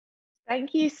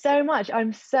Thank you so much.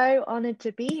 I'm so honored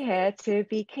to be here to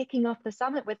be kicking off the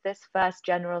summit with this first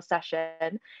general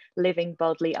session, Living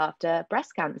Boldly After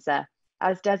Breast Cancer.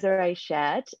 As Desiree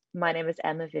shared, my name is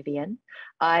Emma Vivian.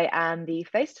 I am the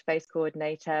face-to-face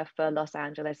coordinator for Los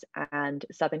Angeles and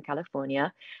Southern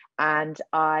California, and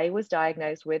I was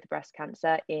diagnosed with breast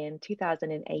cancer in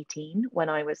 2018 when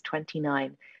I was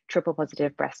 29, triple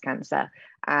positive breast cancer.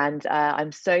 And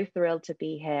I'm so thrilled to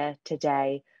be here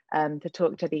today to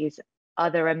talk to these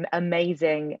other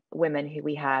amazing women who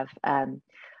we have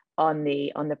on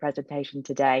the presentation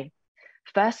today.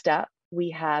 First up, we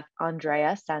have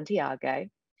Andrea Santiago.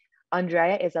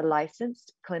 Andrea is a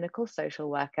licensed clinical social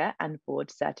worker and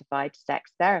board certified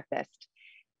sex therapist.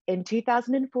 In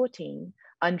 2014,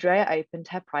 Andrea opened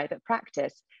her private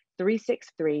practice,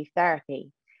 363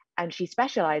 Therapy, and she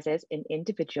specializes in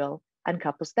individual and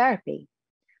couples therapy.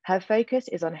 Her focus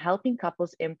is on helping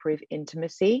couples improve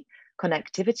intimacy,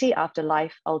 connectivity after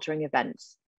life-altering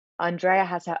events. Andrea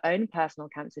has her own personal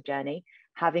cancer journey,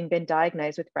 having been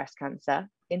diagnosed with breast cancer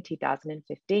in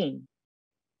 2015.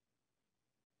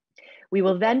 We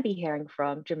will then be hearing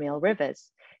from Jamil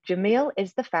Rivers. Jamil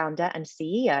is the founder and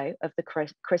CEO of the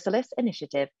Chrysalis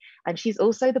Initiative, and she's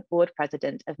also the board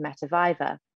president of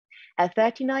Metaviva. At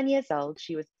 39 years old,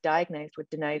 she was diagnosed with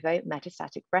de novo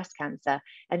metastatic breast cancer,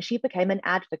 and she became an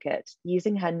advocate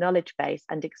using her knowledge base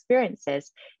and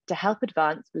experiences to help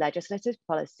advance legislative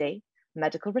policy,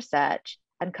 medical research,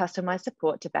 and customized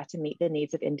support to better meet the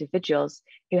needs of individuals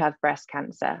who have breast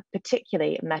cancer,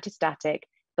 particularly metastatic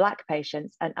Black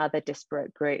patients and other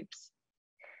disparate groups.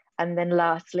 And then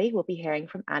lastly, we'll be hearing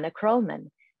from Anna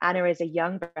Krollman. Anna is a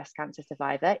young breast cancer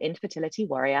survivor, infertility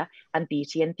warrior, and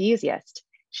beauty enthusiast.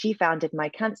 She founded My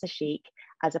Cancer Chic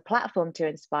as a platform to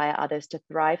inspire others to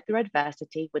thrive through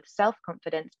adversity with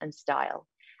self-confidence and style.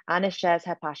 Anna shares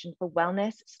her passion for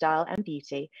wellness, style, and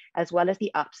beauty, as well as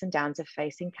the ups and downs of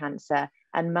facing cancer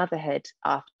and motherhood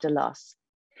after loss.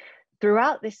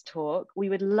 Throughout this talk, we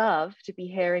would love to be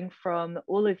hearing from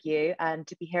all of you and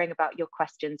to be hearing about your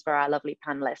questions for our lovely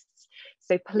panelists.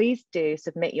 So please do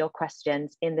submit your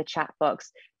questions in the chat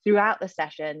box throughout the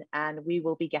session, and we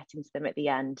will be getting to them at the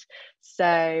end.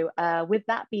 So with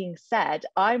that being said,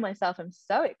 I myself am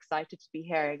so excited to be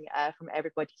hearing from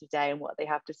everybody today and what they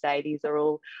have to say. These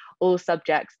are all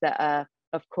subjects that are,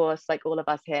 of course, like all of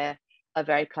us here, are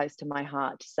very close to my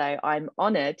heart. So I'm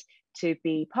honored to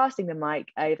be passing the mic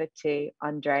over to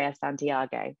Andrea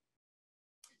Santiago.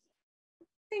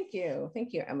 Thank you,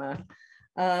 Emma.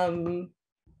 I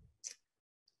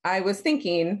was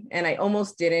thinking, and I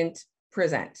almost didn't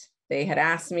present. They had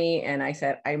asked me, and I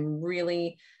said, I'm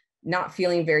really not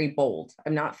feeling very bold.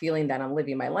 I'm not feeling that I'm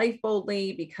living my life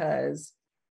boldly, because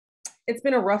it's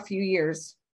been a rough few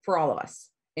years for all of us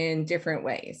in different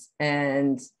ways.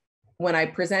 And when I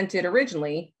presented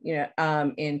originally, in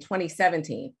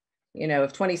 2017,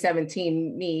 if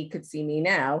 2017 me could see me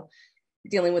now,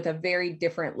 dealing with a very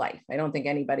different life. I don't think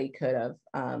anybody could have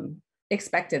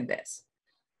expected this.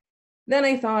 Then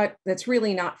I thought, that's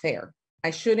really not fair.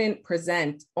 I shouldn't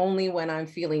present only when I'm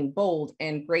feeling bold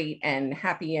and great and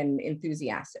happy and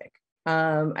enthusiastic.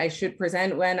 I should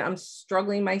present when I'm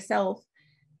struggling myself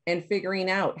and figuring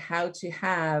out how to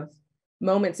have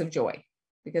moments of joy,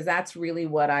 because that's really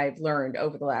what I've learned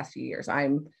over the last few years.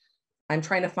 I'm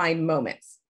trying to find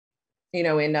moments. In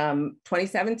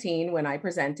 2017, when I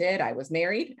presented, I was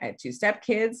married, I had 2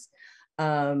 stepkids.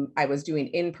 I was doing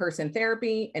in-person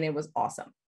therapy, and it was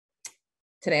awesome.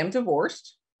 Today I'm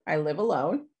divorced, I live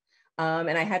alone,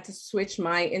 and I had to switch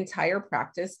my entire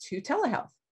practice to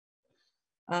telehealth.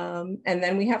 And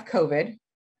then we have COVID,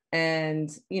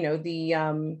 and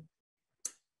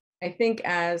I think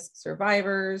as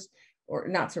survivors, or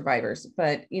not survivors,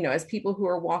 but as people who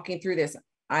are walking through this,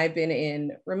 I've been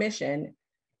in remission,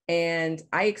 and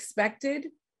I expected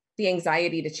the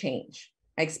anxiety to change.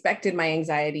 I expected my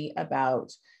anxiety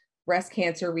about breast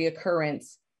cancer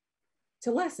reoccurrence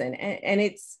to lessen, and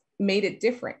it's made it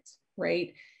different,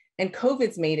 right? And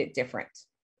COVID's made it different,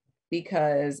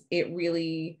 because it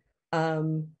really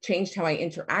changed how I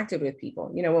interacted with people.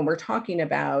 When we're talking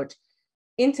about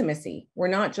intimacy, we're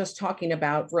not just talking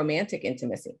about romantic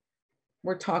intimacy.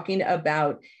 We're talking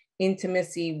about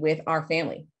intimacy with our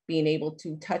family, being able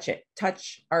to touch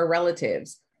our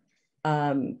relatives,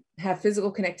 have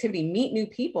physical connectivity, meet new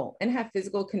people, and have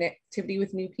physical connectivity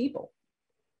with new people.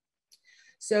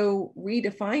 So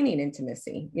redefining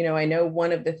intimacy, I know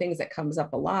one of the things that comes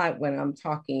up a lot when I'm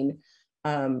talking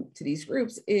to these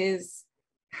groups is,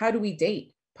 how do we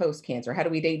date post-cancer? How do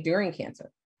we date during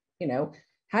cancer?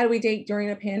 How do we date during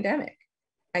a pandemic?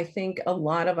 I think a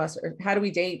lot of us how do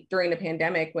we date during a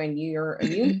pandemic when your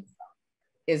immune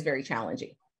is very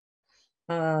challenging.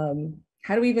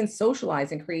 How do we even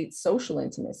socialize and create social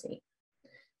intimacy?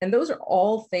 And those are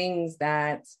all things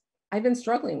that I've been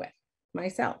struggling with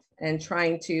myself and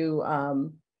trying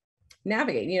to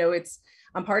navigate. You know,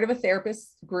 I'm part of a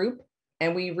therapist group,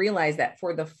 and we realize that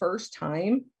for the first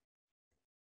time,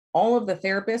 all of the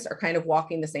therapists are kind of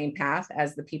walking the same path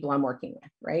as the people I'm working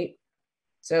with, right?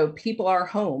 So people are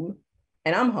home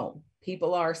and I'm home.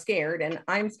 People are scared and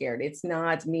I'm scared. It's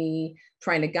not me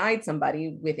trying to guide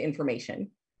somebody with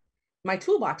information. My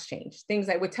toolbox changed. Things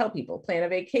I would tell people: plan a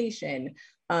vacation,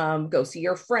 go see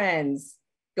your friends,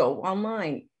 go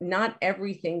online. Not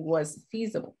everything was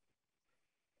feasible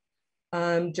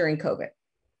during COVID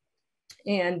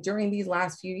and during these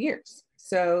last few years.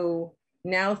 So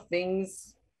now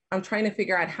I'm trying to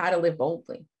figure out how to live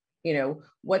boldly. You know,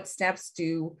 what steps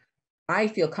do I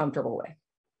feel comfortable with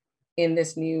in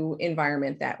this new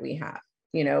environment that we have?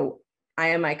 You know,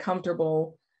 am I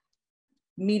comfortable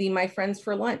meeting my friends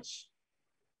for lunch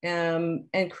and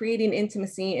creating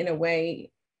intimacy in a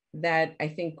way that I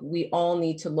think we all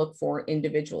need to look for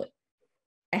individually?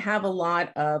 I have a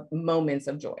lot of moments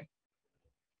of joy.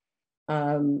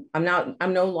 I'm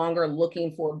no longer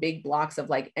looking for big blocks of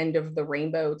like end of the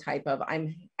rainbow type of,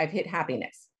 I've hit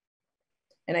happiness.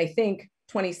 And I think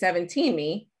 2017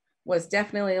 me was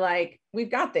definitely like,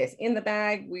 we've got this in the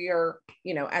bag. We are,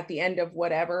 you know, at the end of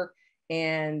whatever,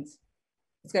 and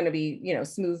it's going to be, you know,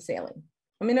 smooth sailing.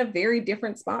 I'm in a very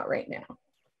different spot right now,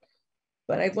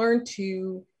 but I've learned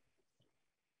to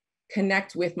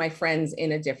connect with my friends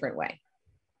in a different way.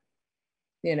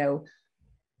 You know,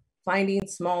 finding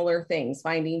smaller things,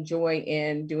 finding joy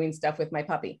in doing stuff with my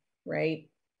puppy, right?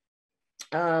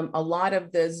 A lot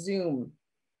of the Zoom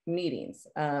meetings,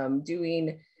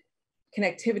 doing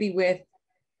connectivity with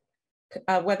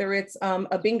whether it's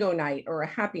a bingo night or a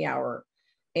happy hour.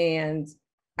 And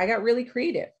I got really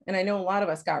creative. And I know a lot of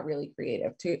us got really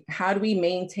creative to how do we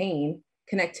maintain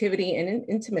connectivity and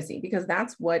intimacy, because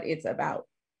that's what it's about.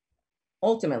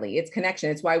 Ultimately, it's connection.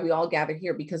 It's why we all gather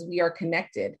here, because we are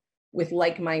connected with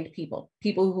like-minded people,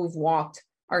 people who've walked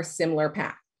our similar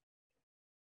path,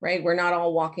 right? We're not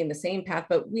all walking the same path,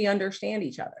 but we understand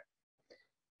each other.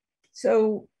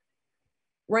 So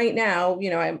right now, you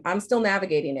know, I'm still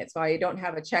navigating it. So I don't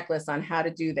have a checklist on how to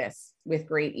do this with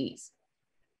great ease,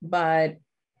 but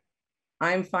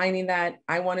I'm finding that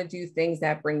I want to do things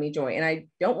that bring me joy, and I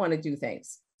don't want to do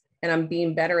things. And I'm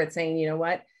being better at saying, you know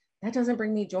what, that doesn't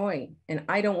bring me joy. And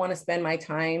I don't want to spend my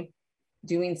time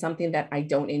doing something that I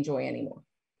don't enjoy anymore,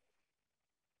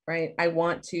 right? I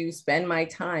want to spend my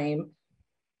time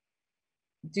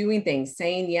doing things,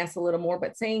 saying yes a little more,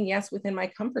 but saying yes within my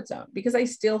comfort zone, because I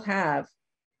still have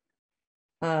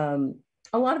a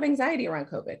lot of anxiety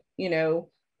around COVID. You know,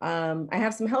 I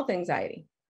have some health anxiety.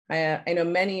 I know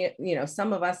many, you know,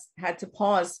 some of us had to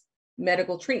pause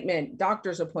medical treatment,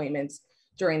 doctor's appointments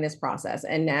during this process,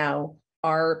 and now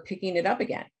are picking it up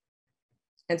again.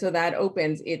 And so that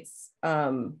opens, it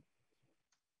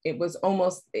was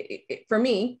almost, for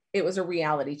me, it was a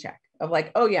reality check of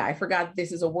like, oh yeah, I forgot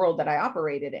this is a world that I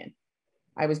operated in.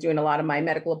 I was doing a lot of my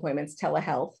medical appointments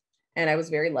telehealth, and I was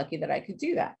very lucky that I could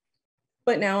do that.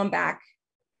 But now I'm back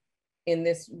in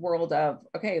this world of,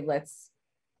 okay, let's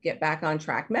get back on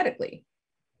track medically.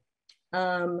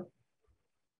 But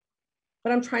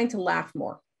I'm trying to laugh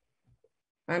more.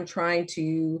 I'm trying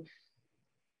to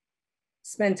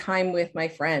spend time with my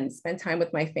friends, spend time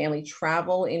with my family,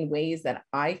 travel in ways that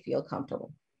I feel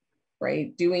comfortable,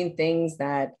 right? Doing things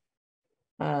that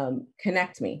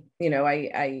connect me. You know,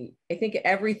 I think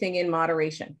everything in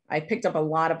moderation. I picked up a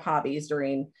lot of hobbies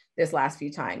during this last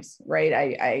few times, right?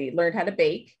 I learned how to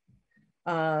bake.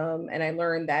 And I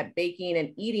learned that baking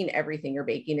and eating everything you're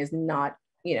baking is not,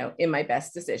 you know, in my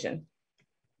best decision,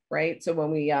 right? So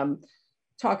when we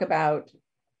talk about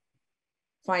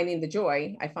finding the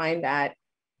joy, I find that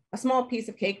a small piece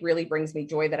of cake really brings me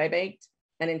joy that I baked.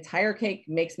 An entire cake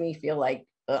makes me feel like,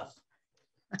 ugh.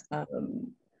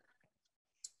 And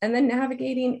then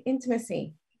navigating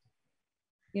intimacy.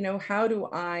 You know, how do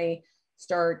I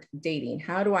start dating?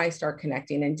 How do I start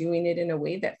connecting and doing it in a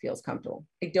way that feels comfortable?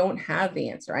 I don't have the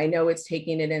answer. I know it's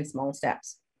taking it in small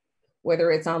steps,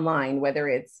 whether it's online, whether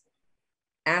it's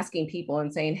asking people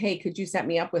and saying, hey, could you set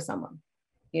me up with someone?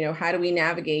 You know, how do we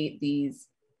navigate these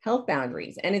health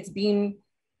boundaries? And it's been,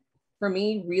 for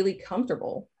me, really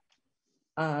comfortable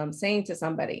saying to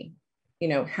somebody, you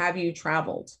know, have you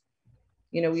traveled?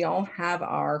 You know, we all have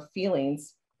our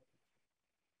feelings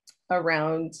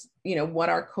around, you know, what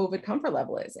our COVID comfort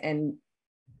level is, and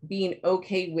being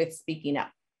okay with speaking up,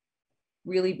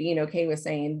 really being okay with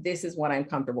saying, this is what I'm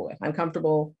comfortable with. I'm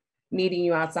comfortable meeting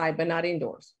you outside, but not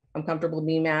indoors. I'm comfortable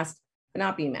being masked but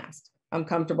not being masked. I'm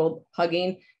comfortable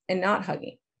hugging and not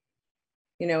hugging,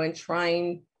 you know, and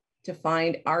trying to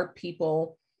find our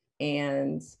people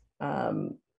and our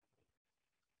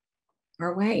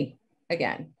way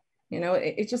again. You know,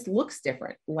 it just looks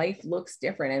different. Life looks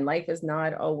different, and life is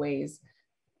not always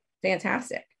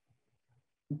fantastic.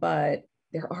 But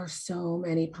there are so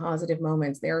many positive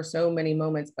moments. There are so many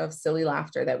moments of silly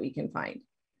laughter that we can find,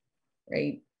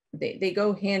 right? They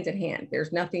go hand in hand.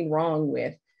 There's nothing wrong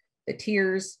with the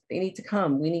tears. They need to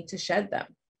come. We need to shed them.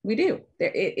 We do.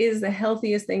 It is the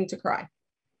healthiest thing to cry.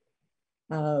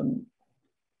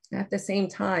 At the same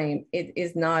time, it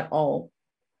is not all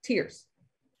tears.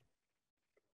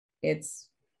 It's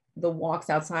the walks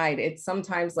outside. It's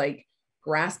sometimes like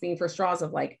grasping for straws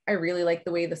of like, I really like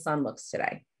the way the sun looks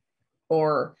today,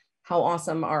 or how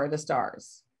awesome are the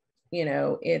stars. You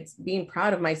know, it's being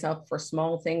proud of myself for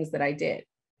small things that I did.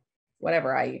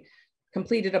 Whatever, I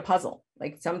completed a puzzle.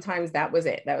 Like sometimes that was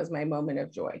it. That was my moment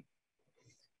of joy.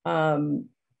 And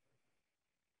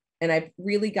I've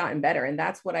really gotten better. And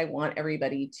that's what I want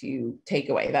everybody to take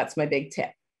away. That's my big tip,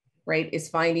 right? Is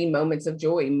finding moments of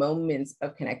joy, moments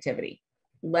of connectivity,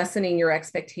 lessening your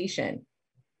expectation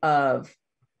of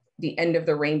the end of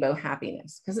the rainbow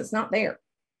happiness, because it's not there.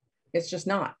 It's just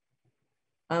not.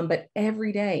 But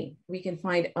every day we can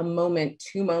find a moment,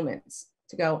 2 moments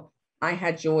to go, I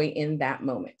had joy in that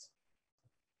moment.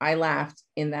 I laughed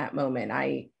in that moment.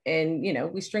 And you know,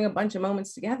 we string a bunch of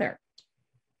moments together,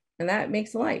 and that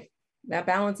makes life. That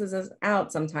balances us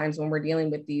out sometimes when we're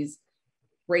dealing with these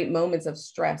great moments of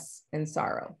stress and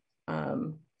sorrow.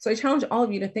 So I challenge all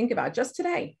of you to think about just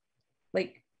today,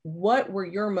 like, what were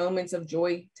your moments of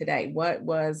joy today? What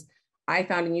was, I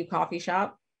found a new coffee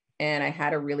shop and I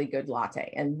had a really good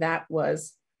latte, and that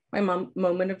was my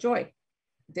moment of joy.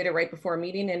 Did it right before a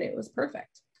meeting and it was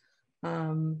perfect.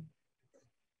 So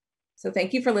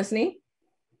thank you for listening.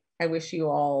 I wish you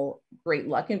all great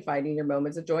luck in finding your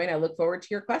moments of joy, and I look forward to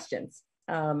your questions.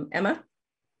 Emma?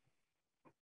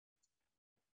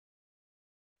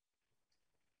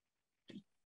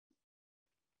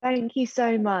 Thank you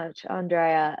so much,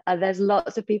 Andrea. There's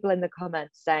lots of people in the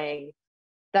comments saying,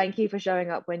 thank you for showing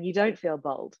up when you don't feel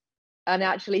bold. And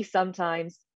actually,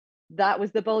 sometimes that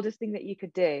was the boldest thing that you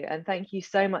could do. And thank you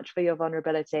so much for your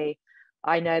vulnerability.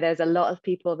 I know there's a lot of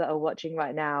people that are watching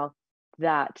right now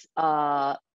that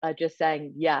are just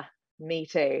saying, yeah, me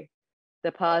too.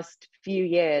 The past few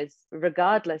years,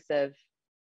 regardless of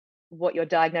what your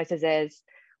diagnosis is,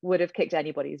 would have kicked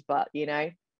anybody's butt, you know?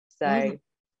 So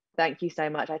thank you so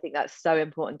much. I think that's so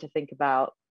important to think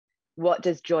about. What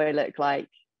does joy look like?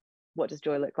 What does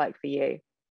joy look like for you?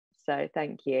 So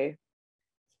thank you.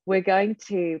 We're going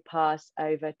to pass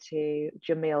over to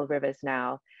Jamil Rivers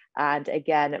now. And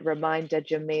again, reminder,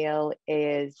 Jamil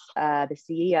is the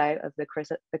CEO of the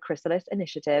Chrysalis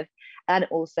Initiative and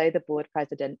also the board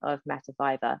president of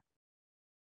Metaviva.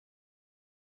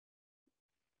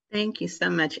 Thank you so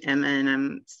much, Emma, and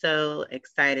I'm so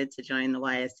excited to join the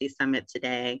YSC Summit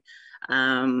today.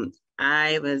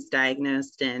 I was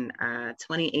diagnosed in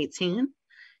 2018,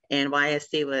 and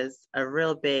YSC was a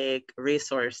real big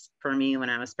resource for me when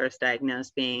I was first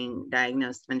diagnosed, being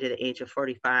diagnosed under the age of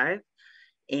 45.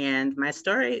 And my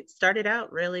story started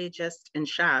out really just in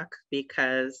shock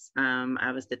because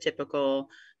I was the typical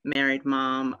married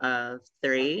mom of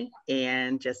 3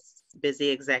 and just busy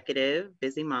executive,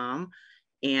 busy mom.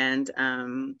 And,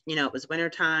 you know, it was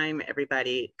wintertime,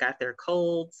 everybody got their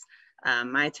colds.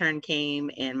 My turn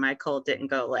came and my cold didn't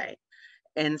go away.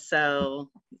 And so,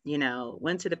 you know,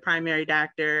 went to the primary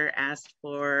doctor, asked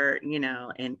for, you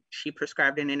know, and she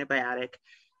prescribed an antibiotic.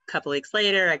 A couple weeks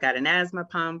later, I got an asthma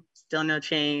pump, still no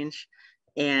change.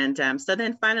 And so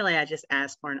then finally, I just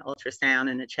asked for an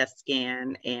ultrasound and a chest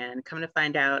scan, and come to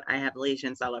find out I have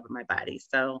lesions all over my body.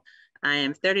 So I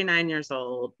am 39 years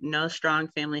old, no strong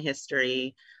family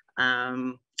history,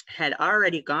 had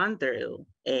already gone through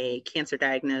a cancer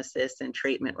diagnosis and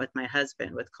treatment with my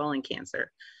husband with colon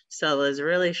cancer. So I was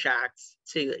really shocked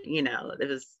to, you know, it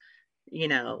was, you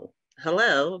know,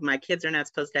 hello, my kids are not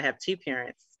supposed to have 2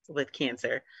 parents with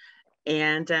cancer.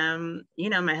 And, you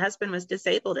know, my husband was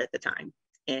disabled at the time.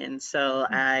 And so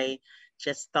I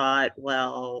just thought,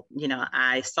 well, you know,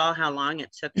 I saw how long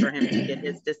it took for him to get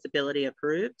his disability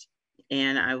approved.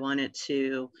 And I wanted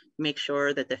to make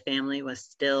sure that the family was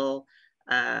still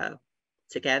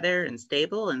together and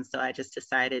stable. And so I just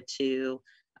decided to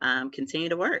continue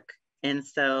to work. And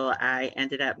so I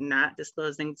ended up not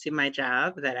disclosing to my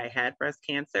job that I had breast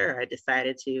cancer. I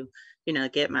decided to, you know,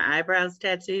 get my eyebrows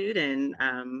tattooed and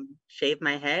shave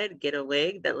my head, get a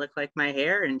wig that looked like my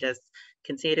hair, and just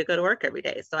continue to go to work every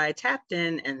day. So I tapped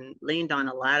in and leaned on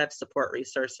a lot of support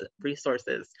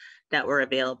resources that were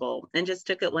available and just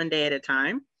took it one day at a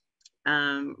time.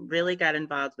 Really got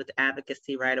involved with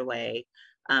advocacy right away,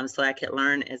 so I could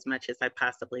learn as much as I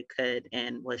possibly could,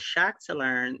 and was shocked to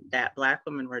learn that Black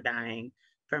women were dying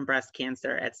from breast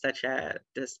cancer at such a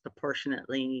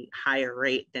disproportionately higher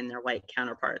rate than their white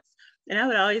counterparts. And I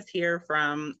would always hear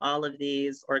from all of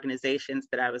these organizations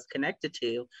that I was connected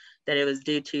to that it was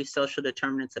due to social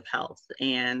determinants of health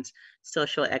and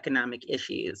social economic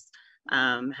issues.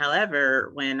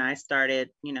 However, when I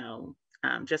started,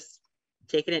 just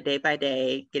taking it day by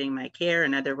day, getting my care,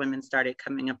 and other women started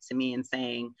coming up to me and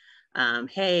saying,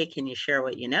 hey, can you share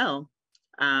what you know?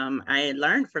 I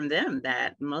learned from them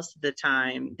that most of the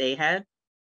time they had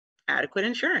adequate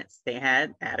insurance, they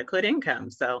had adequate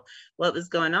income. So what was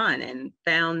going on? And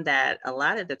found that a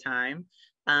lot of the time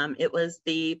it was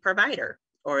the provider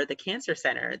or the cancer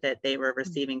center that they were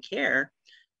receiving care,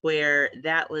 where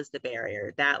that was the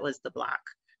barrier, that was the block,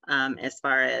 as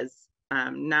far as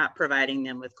not providing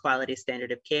them with quality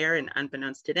standard of care. And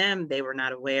unbeknownst to them, they were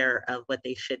not aware of what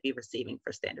they should be receiving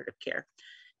for standard of care.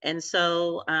 And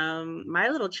so my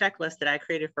little checklist that I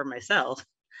created for myself,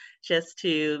 just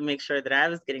to make sure that I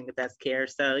was getting the best care.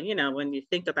 So, when you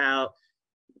think about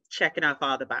checking off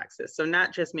all the boxes, so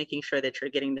not just making sure that you're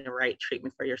getting the right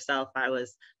treatment for yourself. I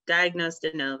was diagnosed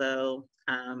de novo.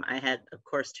 I had, of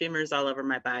course, tumors all over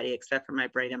my body, except for my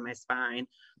brain and my spine.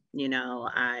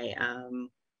 I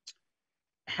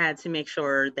had to make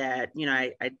sure that,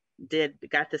 I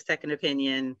got the second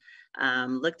opinion,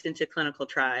 looked into clinical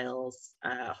trials,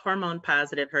 hormone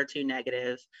positive, HER2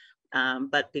 negative.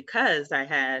 But because I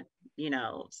had,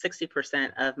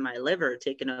 60% of my liver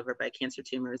taken over by cancer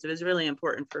tumors, it was really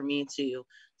important for me to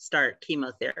start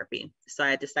chemotherapy. So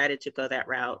I decided to go that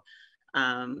route,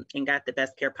 and got the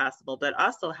best care possible. But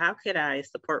also, how could I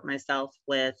support myself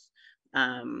with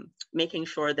making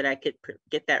sure that I could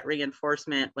get that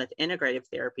reinforcement with integrative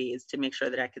therapies to make sure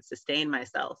that I could sustain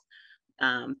myself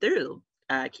through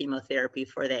chemotherapy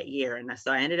for that year. And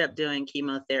so I ended up doing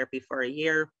chemotherapy for a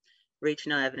year, reached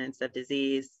no evidence of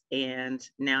disease. And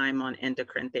now I'm on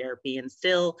endocrine therapy and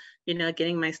still,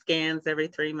 getting my scans every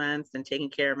 3 months and taking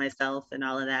care of myself and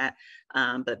all of that,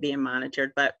 but being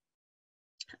monitored. But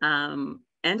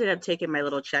ended up taking my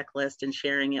little checklist and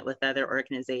sharing it with other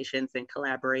organizations and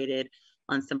collaborated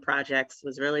on some projects,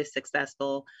 was really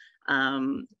successful.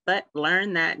 But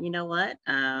learned that,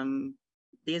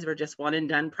 these were just one and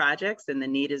done projects and the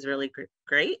need is really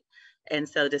great. And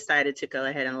so decided to go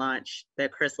ahead and launch the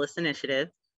Chrysalis Initiative.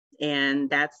 And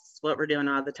that's what we're doing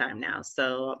all the time now.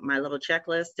 So my little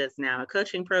checklist is now a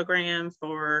coaching program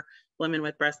for women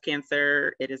with breast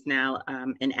cancer. It is now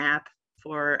an app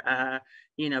for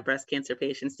breast cancer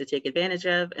patients to take advantage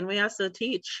of. And we also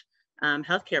teach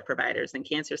healthcare providers and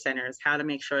cancer centers how to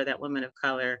make sure that women of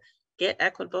color get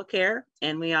equitable care.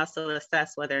 And we also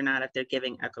assess whether or not if they're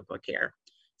giving equitable care.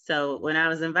 So when I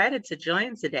was invited to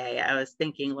join today, I was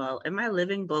thinking, well, am I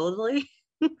living boldly?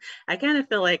 I kind of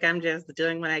feel like I'm just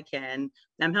doing what I can.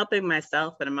 I'm helping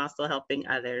myself, but I'm also helping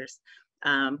others.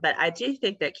 But I do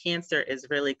think that cancer is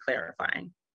really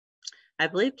clarifying. I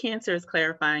believe cancer is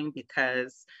clarifying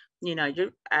because,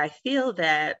 I feel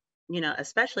that,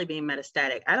 especially being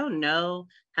metastatic, I don't know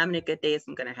how many good days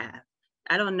I'm going to have.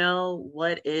 I don't know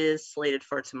what is slated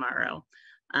for tomorrow.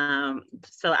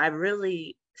 So I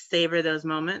really savor those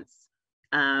moments.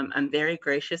 I'm very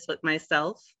gracious with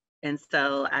myself. And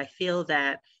so I feel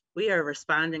that we are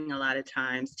responding a lot of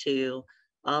times to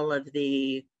all of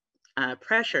the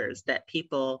pressures that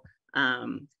people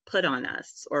put on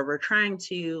us, or we're trying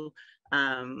to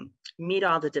meet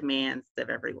all the demands of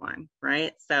everyone,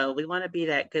 right? So we want to be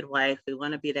that good wife, we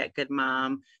want to be that good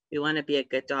mom, we want to be a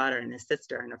good daughter and a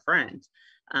sister and a friend.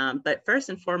 But first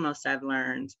and foremost, I've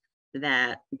learned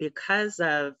that because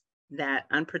of that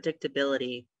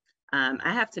unpredictability, I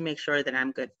have to make sure that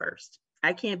I'm good first.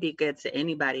 I can't be good to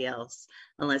anybody else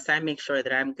unless I make sure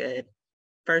that I'm good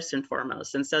first and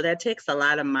foremost. And so that takes a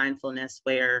lot of mindfulness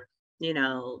where,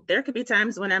 there could be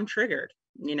times when I'm triggered,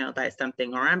 by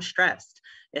something, or I'm stressed.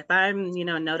 If I'm,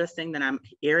 noticing that I'm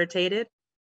irritated,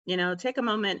 take a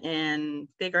moment and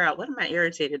figure out, what am I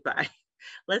irritated by?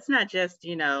 Let's not just,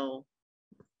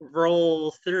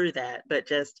 roll through that, but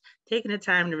just taking the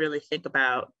time to really think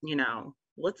about,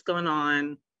 what's going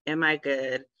on? Am I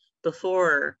good?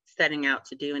 Before setting out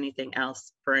to do anything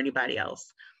else for anybody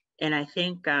else. And I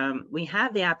think we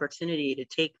have the opportunity to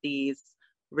take these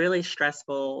really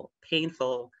stressful,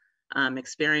 painful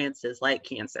experiences like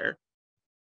cancer,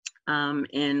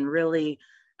 and really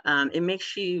it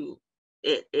makes you,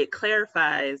 it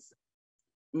clarifies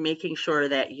making sure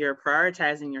that you're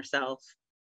prioritizing yourself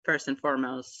first and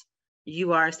foremost.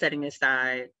 You are setting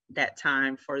aside that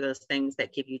time for those things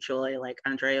that give you joy, like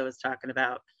Andrea was talking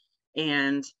about.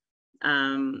 And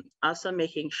also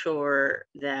making sure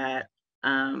that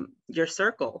your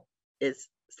circle is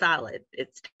solid,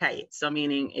 it's tight. So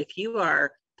meaning if you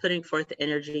are putting forth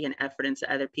energy and effort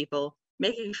into other people,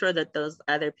 making sure that those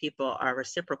other people are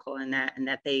reciprocal in that, and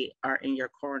that they are in your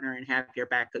corner and have your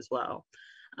back as well.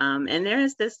 And there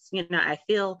is this, I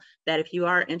feel that if you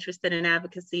are interested in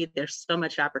advocacy, there's so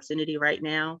much opportunity right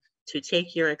now to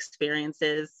take your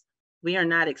experiences. We are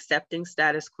not accepting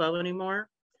status quo anymore.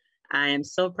 I am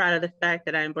so proud of the fact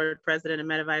that I am board president of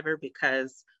MetaViver,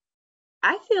 because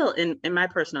I feel, in my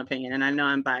personal opinion, and I know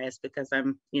I'm biased because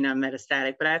I'm,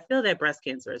 metastatic, but I feel that breast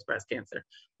cancer is breast cancer.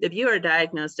 If you are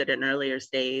diagnosed at an earlier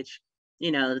stage,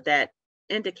 that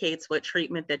indicates what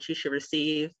treatment that you should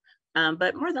receive.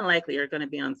 But more than likely, you're going to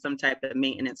be on some type of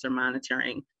maintenance or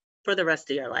monitoring for the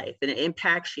rest of your life, and it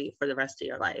impacts you for the rest of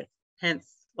your life. Hence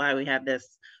why we have this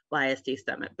YSD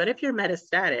summit. But if you're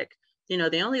metastatic,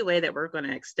 the only way that we're going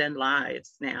to extend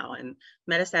lives now, and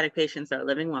metastatic patients are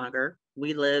living longer.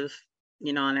 We live,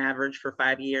 on average for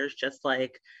 5 years, just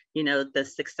like, the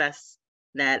success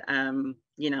that,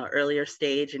 earlier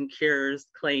stage and cures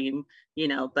claim,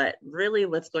 but really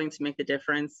what's going to make the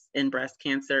difference in breast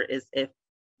cancer is if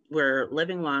we're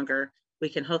living longer, we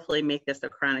can hopefully make this a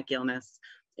chronic illness.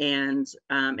 And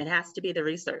it has to be the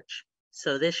research.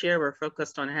 So this year we're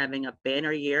focused on having a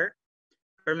banner year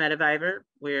for MetaViver,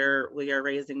 where we are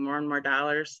raising more and more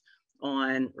dollars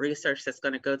on research that's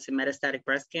going to go to metastatic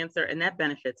breast cancer. And that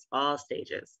benefits all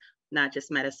stages, not just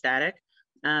metastatic,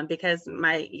 because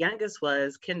my youngest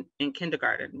was in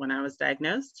kindergarten when I was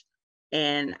diagnosed.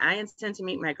 And I intend to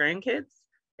meet my grandkids,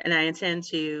 and I intend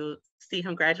to see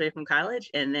him graduate from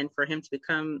college, and then for him to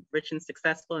become rich and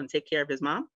successful and take care of his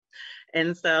mom.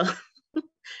 And so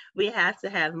we have to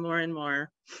have more and more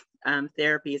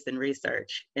therapies and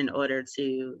research in order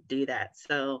to do that.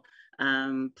 So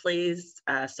please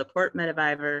support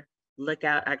MetaViver. Look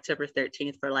out October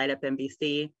 13th for Light Up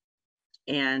MBC.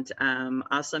 And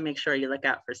also make sure you look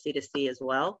out for C2C as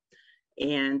well.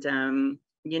 And,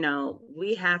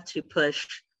 we have to push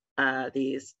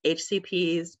these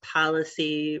HCPs,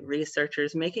 policy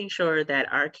researchers, making sure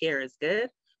that our care is good,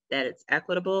 that it's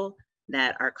equitable,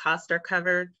 that our costs are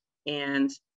covered,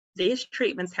 and these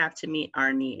treatments have to meet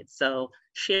our needs. So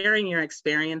sharing your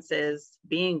experiences,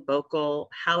 being vocal,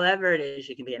 however it is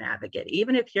you can be an advocate,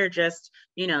 even if you're just,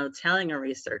 telling a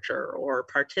researcher or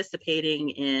participating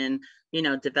in,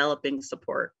 developing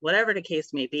support, whatever the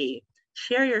case may be,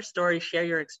 share your story, share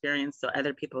your experience so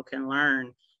other people can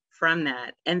learn from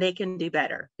that and they can do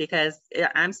better. Because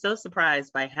I'm so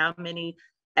surprised by how many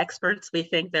experts we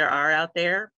think there are out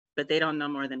there, but they don't know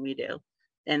more than we do.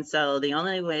 And so the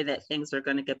only way that things are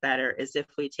going to get better is if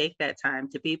we take that time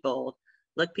to be bold,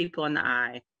 look people in the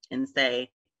eye and say,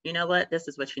 you know what, this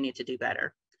is what you need to do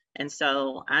better. And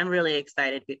so I'm really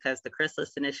excited because the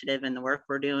Chrysalis Initiative and the work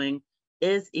we're doing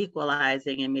is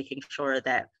equalizing and making sure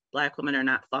that Black women are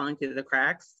not falling through the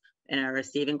cracks and are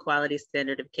receiving quality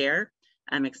standard of care.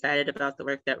 I'm excited about the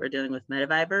work that we're doing with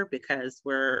MetaViver because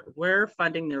we're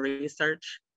funding the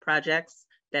research projects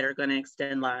that are going to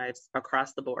extend lives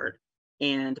across the board.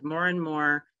 And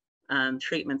more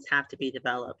treatments have to be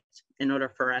developed in order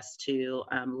for us to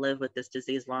live with this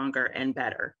disease longer and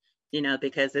better,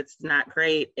 because it's not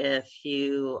great if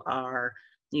you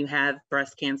have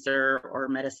breast cancer or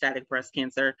metastatic breast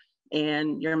cancer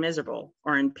and you're miserable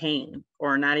or in pain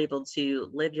or not able to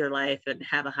live your life and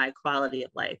have a high quality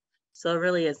of life. So it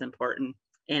really is important.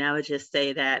 And I would just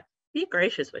say that be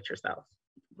gracious with yourself.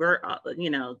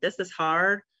 This is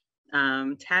hard.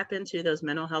 Tap into those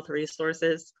mental health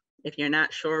resources. If you're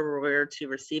not sure where to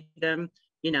receive them,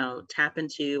 tap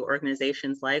into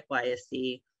organizations like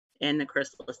YSC and the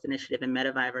Chrysalis Initiative and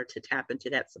MetaViver to tap into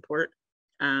that support.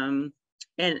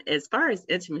 And as far as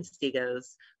intimacy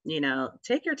goes,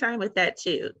 take your time with that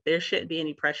too. There shouldn't be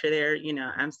any pressure there.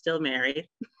 I'm still married.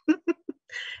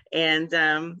 And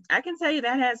I can tell you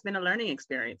that has been a learning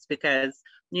experience because,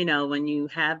 when you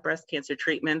have breast cancer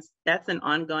treatments, that's an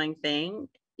ongoing thing.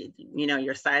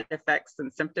 Your side effects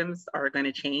and symptoms are going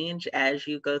to change as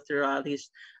you go through all these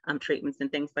treatments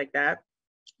and things like that.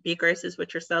 Be gracious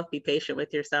with yourself, be patient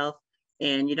with yourself,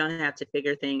 and you don't have to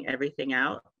figure everything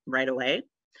out right away.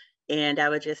 And I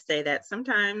would just say that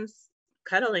sometimes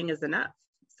cuddling is enough.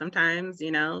 Sometimes,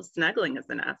 snuggling is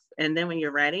enough. And then when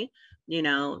you're ready,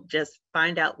 just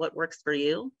find out what works for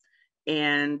you.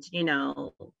 And,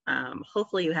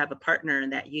 hopefully you have a partner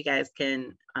that you guys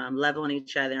can love on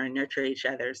each other and nurture each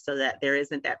other so that there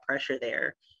isn't that pressure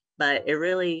there. but it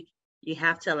really, you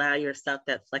have to allow yourself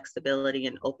that flexibility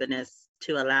and openness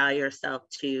to allow yourself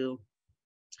to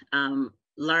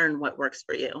learn what works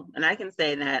for you. And I can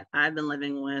say that I've been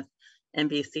living with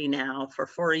MBC now for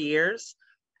 4 years.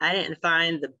 I didn't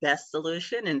find the best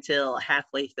solution until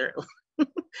halfway through.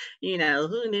 You know,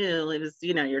 who knew it was,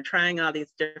 you know, you're trying all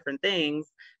these different things.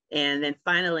 And then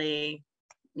finally,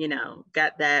 you know,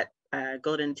 got that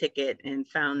golden ticket and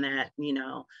found that, you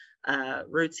know,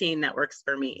 routine that works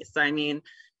for me. So, I mean,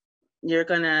 you're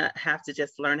going to have to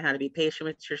just learn how to be patient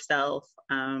with yourself,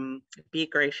 be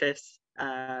gracious,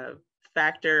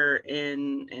 factor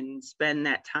in and spend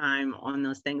that time on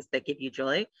those things that give you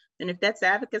joy. And if that's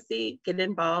advocacy, get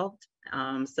involved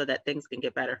so that things can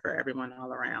get better for everyone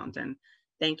all around. And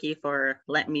thank you for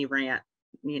letting me rant,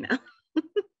 you know,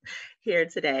 here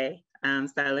today. So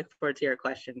I look forward to your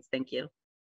questions. Thank you.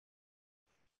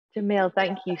 Jamil,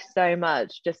 thank you so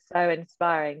much. Just so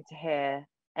inspiring to hear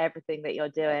everything that you're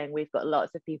doing. We've got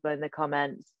lots of people in the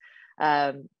comments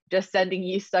just sending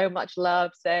you so much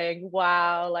love, saying,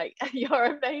 wow, like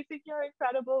you're amazing, you're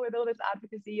incredible with all this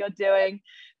advocacy you're doing.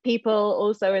 People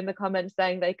also in the comments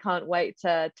saying they can't wait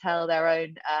to tell their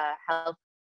own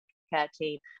healthcare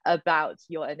team about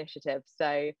your initiative.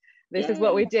 So this is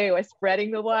what we do. We're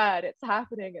spreading the word. It's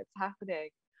happening. It's happening.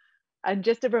 And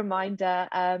just a reminder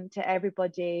to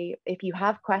everybody, if you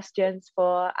have questions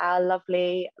for our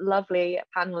lovely, lovely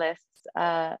panelists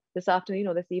this afternoon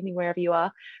or this evening, wherever you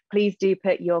are, please do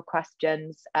put your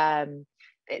questions.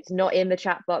 It's not in the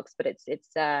chat box, but it's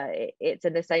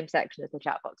in the same section as the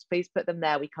chat box. Please put them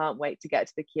there. We can't wait to get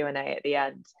to the Q&A at the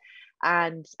end.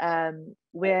 And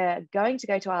we're going to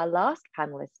go to our last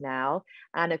panelist now,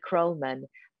 Anna Krollman.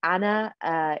 Anna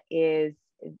is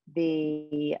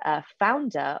the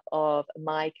founder of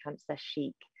My Cancer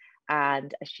Chic,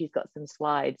 and she's got some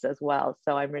slides as well,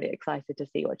 so I'm really excited to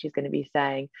see what she's going to be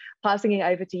saying. Passing it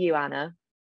over to you, Anna.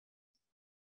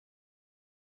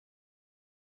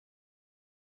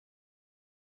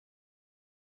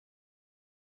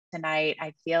 Tonight,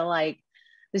 I feel like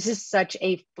this is such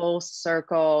a full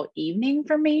circle evening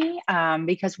for me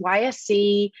because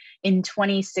YSC in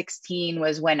 2016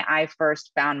 was when I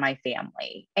first found my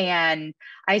family. And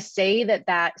I say that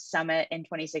that summit in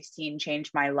 2016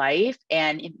 changed my life,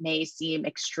 and it may seem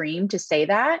extreme to say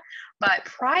that, but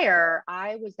prior,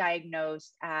 I was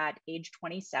diagnosed at age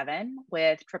 27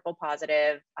 with triple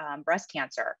positive breast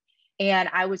cancer. And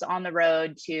I was on the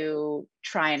road to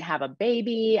try and have a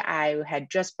baby. I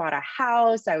had just bought a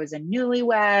house. I was a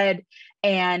newlywed.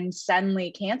 And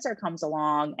suddenly cancer comes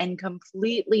along and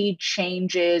completely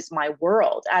changes my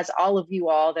world, as all of you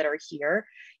all that are here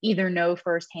either know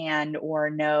firsthand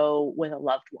or know with a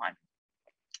loved one.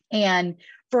 And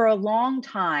for a long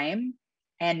time,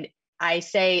 and I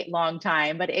say long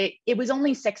time, but it was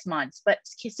only 6 months, but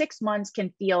 6 months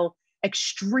can feel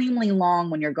extremely long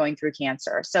when you're going through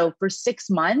cancer. So for 6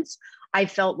 months, I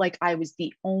felt like I was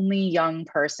the only young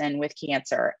person with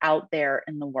cancer out there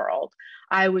in the world.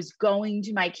 I was going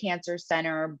to my cancer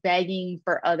center, begging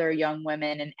for other young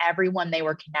women, and everyone they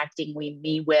were connecting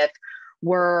me with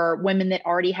were women that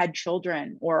already had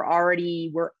children or already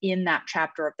were in that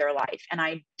chapter of their life. And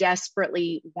I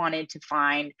desperately wanted to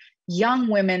find young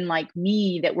women like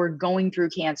me that were going through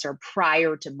cancer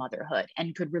prior to motherhood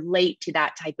and could relate to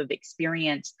that type of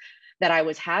experience that I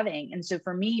was having. And so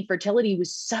for me, fertility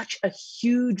was such a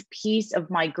huge piece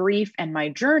of my grief and my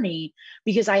journey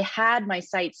because I had my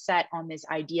sights set on this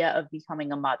idea of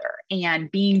becoming a mother.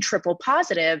 And being triple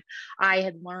positive, I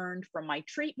had learned from my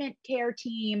treatment care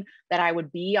team that I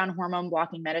would be on hormone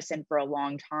blocking medicine for a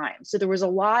long time. So there was a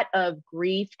lot of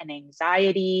grief and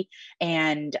anxiety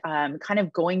and kind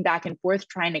of going back and forth,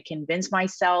 trying to convince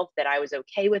myself that I was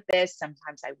okay with this.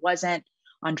 Sometimes I wasn't.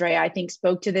 Andrea, I think,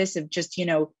 spoke to this of just, you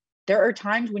know, there are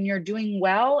times when you're doing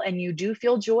well and you do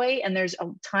feel joy, and there's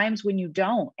times when you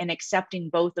don't, and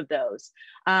accepting both of those.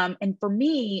 And for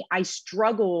me, I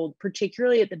struggled,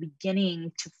 particularly at the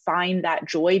beginning, to find that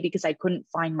joy because I couldn't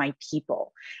find my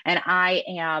people. And I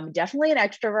am definitely an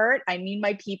extrovert. I mean,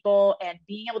 my people, and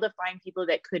being able to find people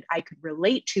that I could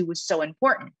relate to was so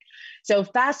important. So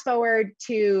fast forward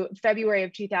to February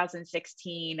of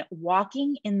 2016,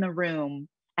 walking in the room.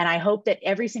 And I hope that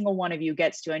every single one of you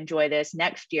gets to enjoy this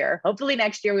next year. Hopefully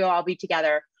next year we'll all be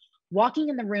together, walking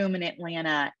in the room in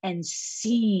Atlanta and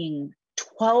seeing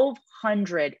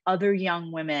 1,200 other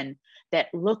young women that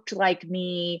looked like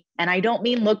me. And I don't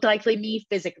mean looked like me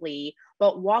physically,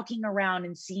 but walking around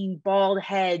and seeing bald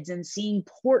heads and seeing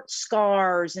port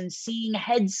scars and seeing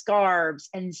headscarves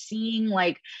and seeing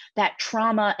like that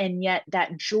trauma and yet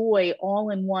that joy all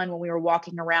in one when we were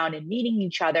walking around and meeting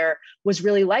each other was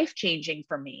really life-changing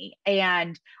for me.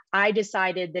 And I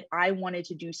decided that I wanted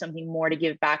to do something more to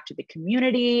give back to the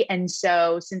community. And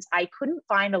so since I couldn't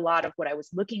find a lot of what I was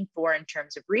looking for in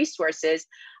terms of resources,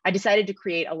 I decided to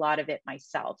create a lot of it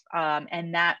myself.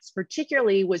 And that's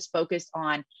particularly was focused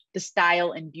on the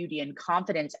style and beauty and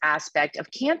confidence aspect of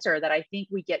cancer that I think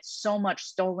we get so much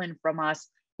stolen from us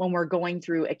when we're going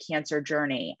through a cancer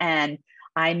journey. And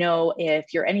I know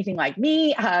if you're anything like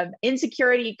me,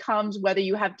 insecurity comes whether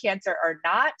you have cancer or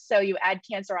not. So you add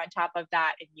cancer on top of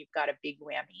that and you've got a big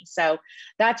whammy. So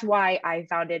that's why I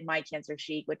founded My Cancer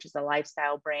Chic, which is a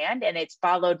lifestyle brand. And it's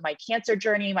followed my cancer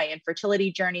journey, my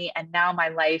infertility journey, and now my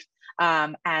life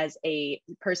as a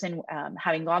person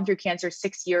having gone through cancer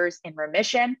 6 years in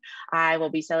remission. I will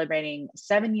be celebrating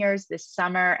 7 years this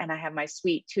summer, and I have my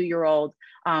sweet 2-year-old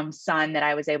son that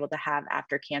I was able to have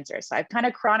after cancer. So I've kind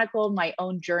of chronicled my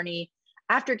own journey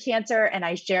after cancer, and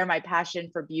I share my passion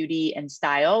for beauty and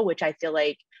style, which I feel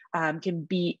like can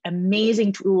be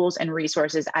amazing tools and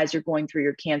resources as you're going through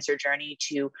your cancer journey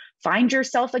to find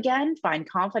yourself again, find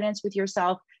confidence with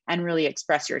yourself, and really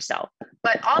express yourself.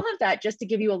 But all of that, just to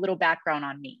give you a little background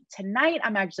on me. Tonight,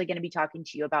 I'm actually going to be talking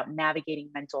to you about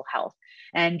navigating mental health.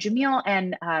 And Jamil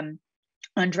and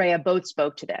Andrea both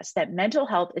spoke to this, that mental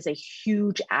health is a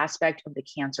huge aspect of the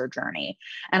cancer journey.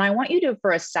 And I want you to,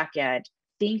 for a second,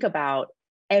 think about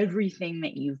everything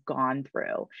that you've gone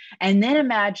through. And then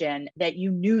imagine that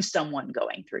you knew someone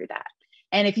going through that.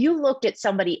 And if you looked at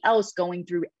somebody else going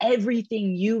through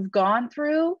everything you've gone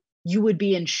through, you would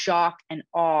be in shock and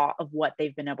awe of what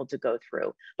they've been able to go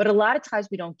through. But a lot of times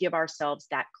we don't give ourselves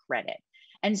that credit.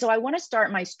 And so I want to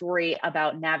start my story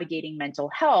about navigating mental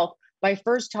health by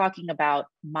first talking about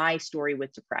my story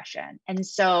with depression. And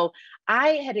so I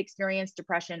had experienced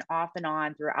depression off and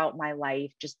on throughout my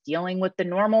life, just dealing with the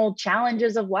normal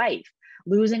challenges of life,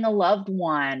 losing a loved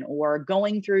one or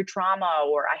going through trauma,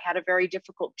 or I had a very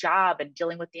difficult job and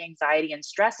dealing with the anxiety and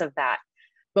stress of that.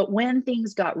 But when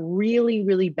things got really,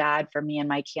 really bad for me in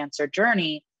my cancer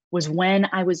journey was when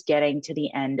I was getting to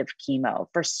the end of chemo.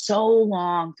 For so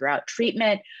long throughout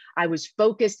treatment, I was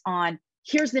focused on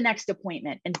here's the next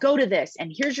appointment and go to this,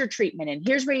 and here's your treatment, and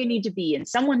here's where you need to be, and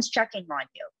someone's checking on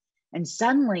you. And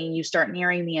suddenly you start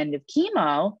nearing the end of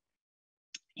chemo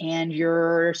and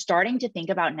you're starting to think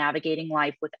about navigating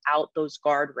life without those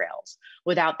guardrails,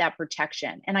 without that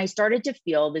protection. And I started to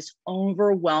feel this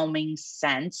overwhelming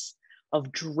sense of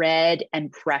dread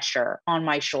and pressure on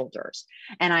my shoulders.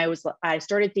 And I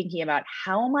started thinking about,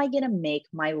 how am I going to make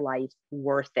my life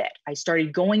worth it? I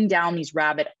started going down these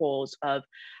rabbit holes of,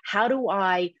 how do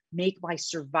I make my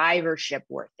survivorship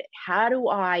worth it? How do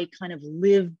I kind of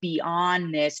live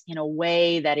beyond this in a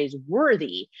way that is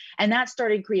worthy? And that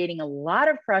started creating a lot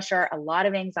of pressure, a lot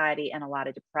of anxiety, and a lot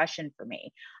of depression for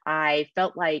me. I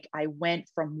felt like I went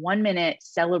from 1 minute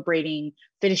celebrating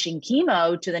finishing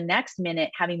chemo to the next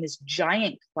minute having this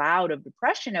giant cloud of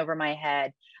depression over my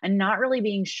head and not really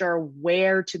being sure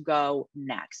where to go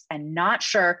next and not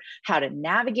sure how to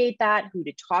navigate that, who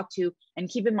to talk to. And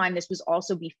keep in mind, this was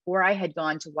also before I had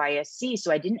gone to YSC.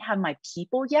 So I didn't have my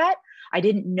people yet. I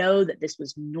didn't know that this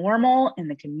was normal in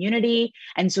the community.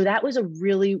 And so that was a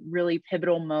really, really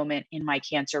pivotal moment in my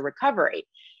cancer recovery.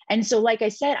 And so, like I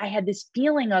said, I had this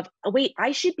feeling of, oh, wait,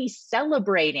 I should be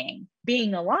celebrating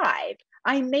being alive.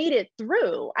 I made it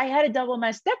through. I had a double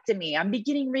mastectomy. I'm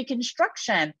beginning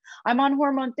reconstruction. I'm on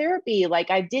hormone therapy. Like,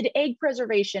 I did egg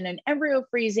preservation and embryo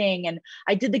freezing, and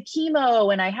I did the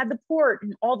chemo, and I had the port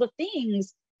and all the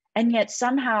things. And yet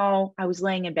somehow I was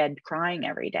laying in bed crying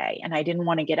every day, and I didn't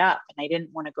want to get up, and I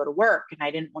didn't want to go to work, and I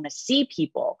didn't want to see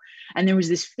people. And there was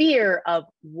this fear of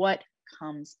what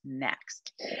comes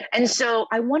next. And so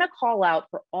I want to call out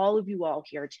for all of you all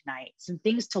here tonight some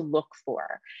things to look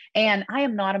for. And I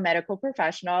am not a medical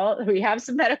professional. We have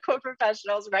some medical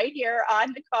professionals right here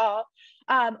on the call.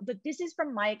 But this is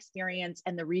from my experience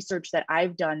and the research that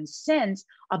I've done since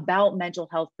about mental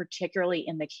health, particularly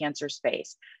in the cancer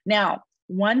space. Now,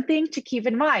 one thing to keep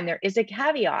in mind, there is a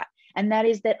caveat, and that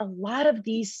is that a lot of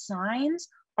these signs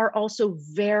are also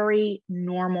very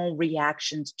normal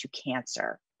reactions to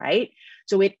cancer. Right?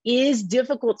 So it is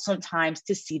difficult sometimes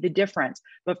to see the difference.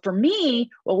 But for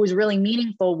me, what was really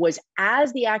meaningful was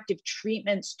as the active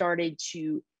treatment started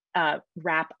to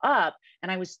wrap up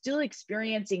and I was still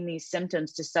experiencing these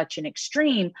symptoms to such an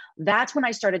extreme, that's when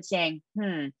I started saying,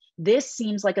 this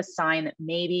seems like a sign that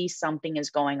maybe something is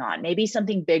going on, maybe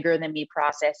something bigger than me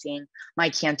processing my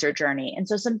cancer journey. And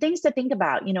so some things to think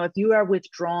about, you know, if you are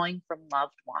withdrawing from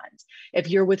loved ones, if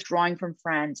you're withdrawing from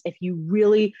friends, if you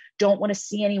really don't want to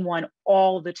see anyone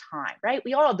all the time, right?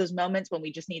 We all have those moments when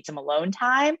we just need some alone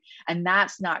time, and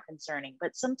that's not concerning,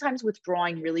 but sometimes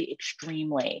withdrawing really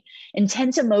extremely,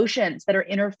 intense emotions that are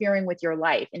interfering with your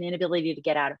life, an inability to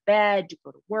get out of bed, to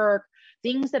go to work,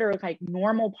 things that are like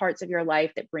normal parts of your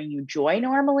life that bring you joy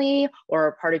normally or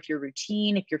are part of your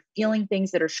routine. If you're feeling things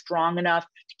that are strong enough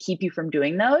to keep you from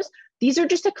doing those, these are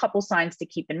just a couple signs to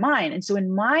keep in mind. And so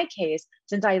in my case,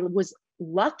 since I was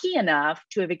lucky enough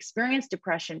to have experienced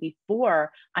depression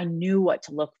before, I knew what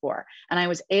to look for. And I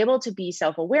was able to be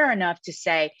self-aware enough to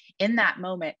say in that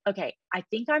moment, okay, I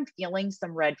think I'm feeling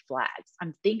some red flags. I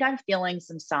think I'm feeling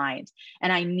some signs,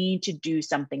 and I need to do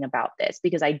something about this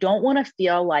because I don't want to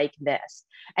feel like this.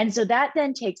 And so that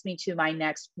then takes me to my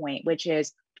next point, which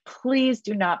is please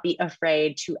do not be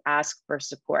afraid to ask for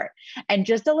support. And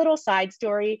just a little side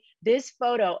story, this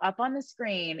photo up on the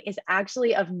screen is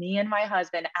actually of me and my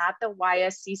husband at the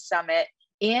YSC Summit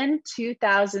in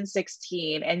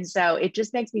 2016. And so it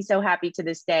just makes me so happy to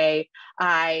this day.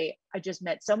 I just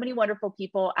met so many wonderful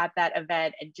people at that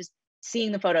event, and just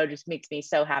seeing the photo just makes me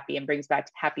so happy and brings back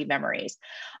happy memories.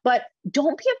 But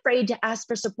don't be afraid to ask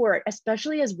for support,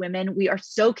 especially as women. We are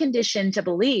so conditioned to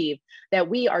believe that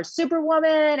we are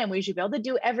superwoman and we should be able to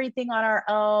do everything on our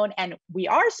own. And we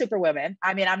are superwomen.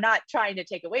 I mean, I'm not trying to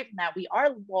take away from that. We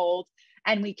are bold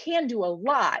and we can do a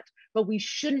lot, but we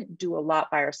shouldn't do a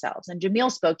lot by ourselves. And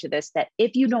Jamil spoke to this, that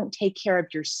if you don't take care of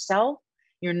yourself,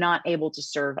 you're not able to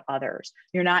serve others.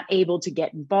 You're not able to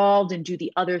get involved and do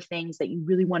the other things that you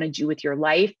really want to do with your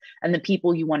life and the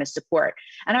people you want to support.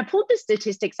 And I pulled the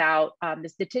statistic out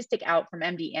from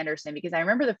MD Anderson, because I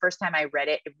remember the first time I read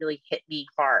it, it really hit me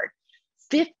hard.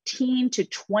 15 to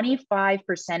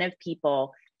 25% of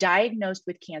people diagnosed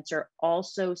with cancer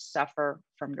also suffer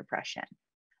from depression.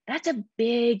 That's a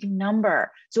big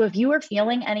number. So if you are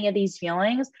feeling any of these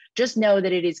feelings, just know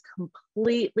that it is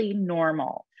completely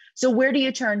normal. So where do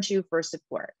you turn to for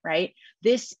support, right?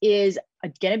 This is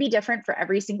going to be different for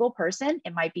every single person.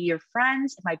 It might be your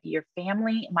friends, it might be your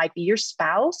family, it might be your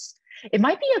spouse, it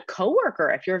might be a coworker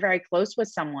if you're very close with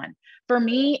someone. For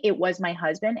me, it was my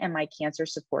husband and my cancer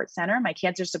support center. My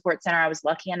cancer support center, I was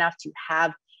lucky enough to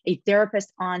have a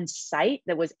therapist on site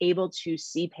that was able to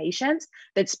see patients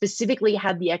that specifically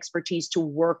had the expertise to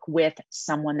work with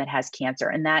someone that has cancer.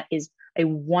 And that is a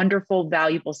wonderful,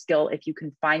 valuable skill if you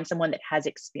can find someone that has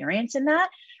experience in that,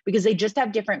 because they just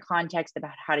have different context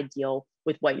about how to deal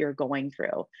with what you're going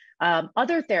through.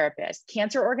 Other therapists,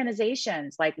 cancer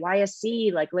organizations like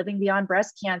YSC, like Living Beyond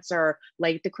Breast Cancer,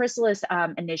 like the Chrysalis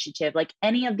Initiative, like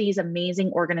any of these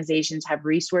amazing organizations have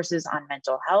resources on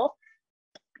mental health.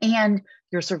 And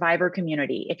your survivor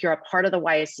community. If you're a part of the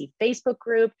YSC Facebook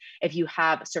group, if you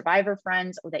have survivor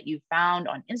friends that you found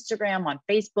on Instagram, on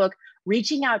Facebook,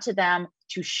 reaching out to them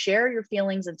to share your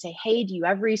feelings and say, hey, do you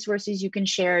have resources you can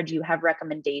share? Do you have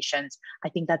recommendations? I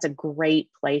think that's a great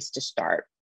place to start.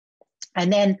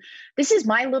 And then this is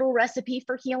my little recipe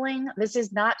for healing. This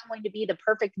is not going to be the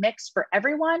perfect mix for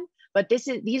everyone, but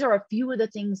these are a few of the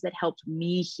things that helped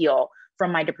me heal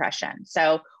from my depression.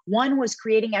 So one was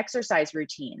creating exercise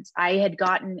routines. I had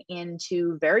gotten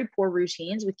into very poor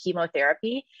routines with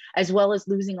chemotherapy, as well as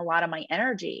losing a lot of my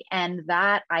energy. And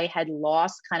that I had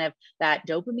lost kind of that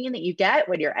dopamine that you get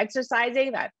when you're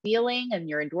exercising, that feeling and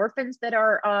your endorphins that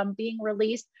are being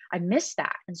released. I missed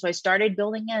that. And so I started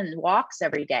building in walks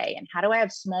every day. And how do I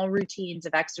have small routines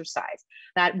of exercise?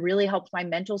 That really helped my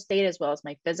mental state as well as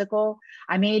my physical.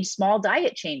 I made small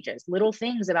diet changes, little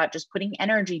things about just putting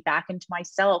energy back into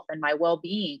myself and my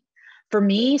well-being. For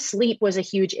me, sleep was a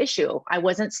huge issue. I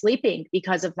wasn't sleeping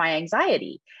because of my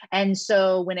anxiety. And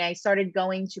so when I started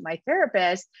going to my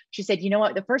therapist, she said, you know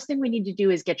what, the first thing we need to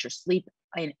do is get your sleep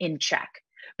in check,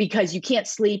 because you can't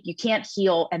sleep, you can't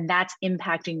heal, and that's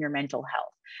impacting your mental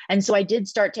health. And so I did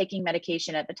start taking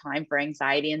medication at the time for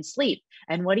anxiety and sleep.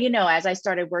 And what do you know, as I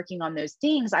started working on those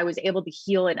things, I was able to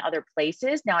heal in other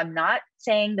places. Now, I'm not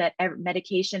saying that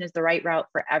medication is the right route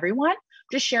for everyone,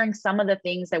 just sharing some of the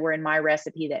things that were in my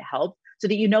recipe that helped so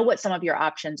that you know what some of your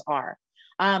options are.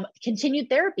 Continued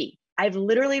therapy. I've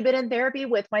literally been in therapy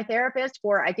with my therapist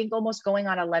for, I think, almost going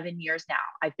on 11 years now.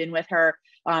 I've been with her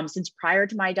since prior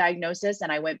to my diagnosis,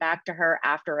 and I went back to her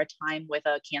after a time with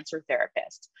a cancer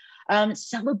therapist.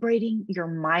 Celebrating your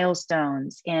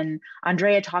milestones. And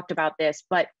Andrea talked about this,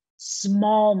 but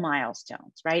small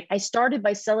milestones, right? I started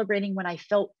by celebrating when I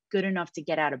felt good enough to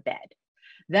get out of bed.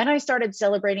 Then I started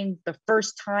celebrating the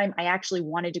first time I actually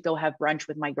wanted to go have brunch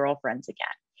with my girlfriends again.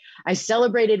 I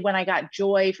celebrated when I got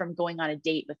joy from going on a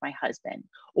date with my husband,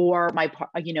 or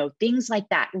things like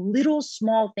that, little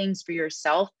small things for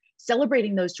yourself,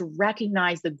 celebrating those to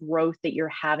recognize the growth that you're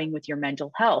having with your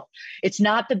mental health. It's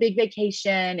not the big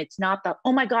vacation. It's not the,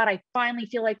 oh my God, I finally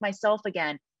feel like myself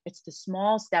again. It's the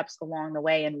small steps along the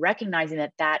way and recognizing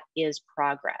that that is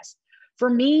progress. For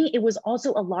me, it was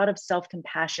also a lot of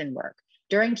self-compassion work.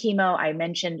 During chemo, I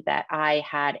mentioned that I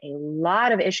had a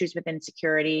lot of issues with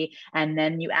insecurity. And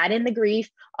then you add in the grief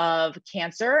of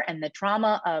cancer and the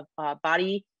trauma of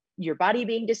your body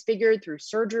being disfigured through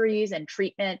surgeries and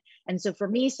treatment. And so for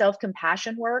me,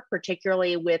 self-compassion work,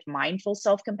 particularly with mindful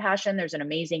self-compassion, there's an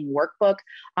amazing workbook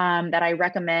that I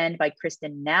recommend by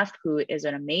Kristin Neff, who is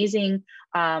an amazing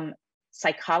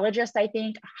psychologist. I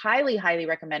think highly, highly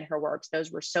recommend her works.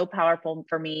 Those were so powerful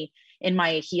for me in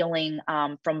my healing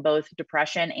from both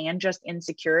depression and just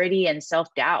insecurity and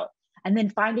self-doubt. And then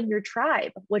finding your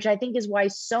tribe, which I think is why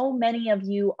so many of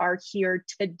you are here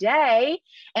today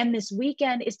and this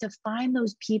weekend, is to find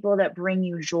those people that bring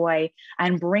you joy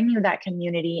and bring you that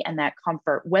community and that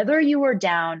comfort. Whether you are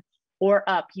down or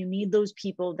up, you need those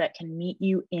people that can meet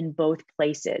you in both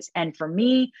places. And for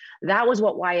me, that was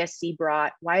what YSC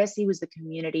brought. YSC was the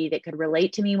community that could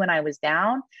relate to me when I was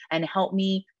down and help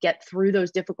me get through those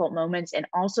difficult moments and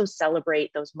also celebrate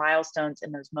those milestones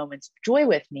and those moments of joy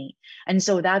with me. And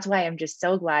so that's why I'm just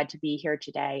so glad to be here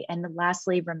today. And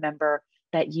lastly, remember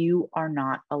that you are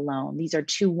not alone. These are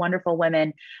two wonderful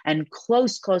women and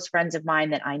close friends of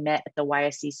mine that I met at the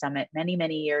YSC Summit many,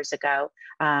 many years ago.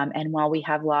 And while we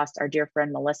have lost our dear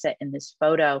friend Melissa in this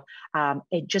photo,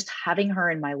 just having her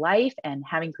in my life and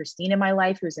having Christine in my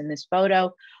life, who's in this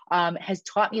photo, has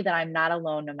taught me that I'm not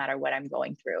alone no matter what I'm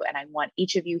going through. And I want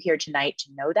each of you here tonight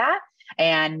to know that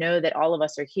and know that all of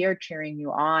us are here cheering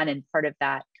you on and part of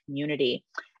that community.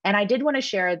 And I did want to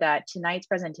share that tonight's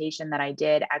presentation that I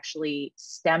did actually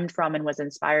stemmed from and was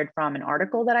inspired from an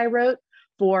article that I wrote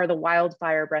for the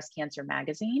Wildfire Breast Cancer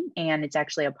magazine. And it's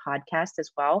actually a podcast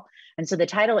as well. And so the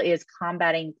title is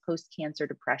Combating Post-Cancer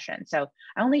Depression. So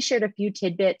I only shared a few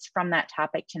tidbits from that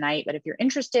topic tonight, but if you're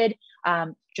interested,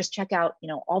 just check out,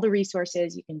 all the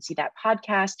resources. You can see that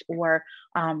podcast or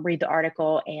read the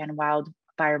article. And Wildfire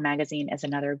Magazine is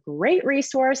another great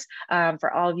resource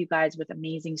for all of you guys with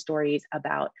amazing stories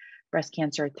about breast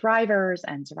cancer thrivers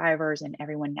and survivors and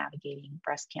everyone navigating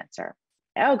breast cancer.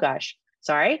 Oh gosh,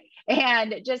 sorry.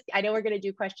 And I know we're going to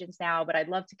do questions now, but I'd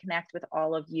love to connect with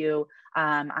all of you.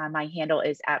 My handle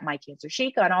is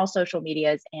 @mycancerchic on all social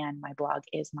medias, and my blog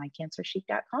is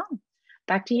mycancerchic.com.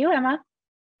 Back to you, Emma.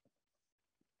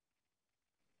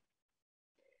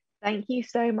 Thank you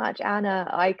so much, Anna.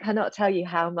 I cannot tell you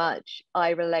how much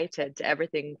I related to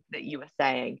everything that you were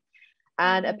saying.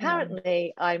 And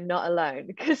apparently I'm not alone,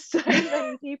 because so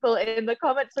many people in the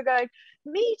comments are going,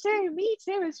 me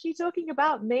too, is she talking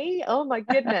about me? Oh my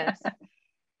goodness.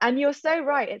 And you're so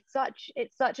right.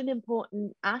 It's such an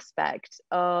important aspect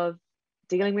of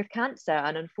dealing with cancer.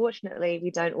 And unfortunately, we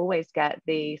don't always get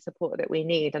the support that we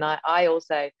need. And I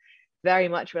also very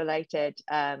much related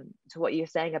to what you're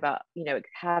saying about,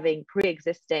 having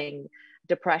pre-existing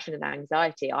depression and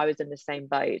anxiety. I was in the same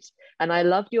boat. And I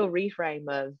loved your reframe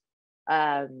of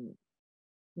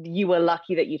you were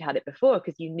lucky that you'd had it before,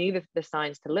 because you knew the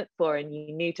signs to look for and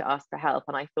you knew to ask for help.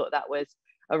 And I thought that was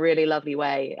a really lovely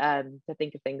way to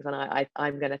think of things. And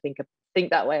I'm going to think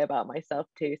that way about myself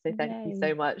too. So thank you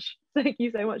so much. Thank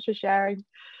you so much for sharing.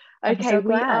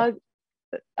 Okay,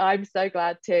 I'm so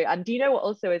glad too. And do you know what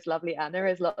also is lovely, Anna,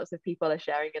 is lots of people are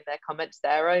sharing in their comments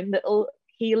their own little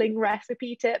healing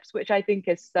recipe tips, which I think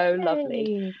is so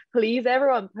lovely. Please,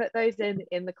 everyone, put those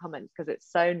in the comments, because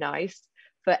it's so nice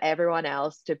for everyone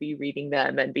else to be reading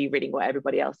them and be reading what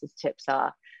everybody else's tips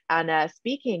are. And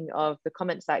speaking of the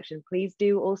comment section, please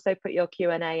do also put your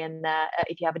Q&A in there.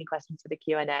 If you have any questions for the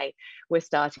Q&A, we're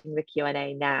starting the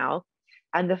Q&A now.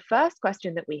 And the first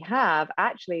question that we have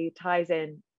actually ties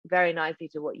in very nicely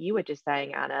to what you were just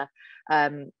saying, Anna,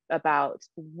 about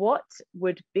what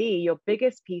would be your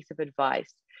biggest piece of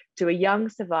advice to a young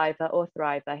survivor or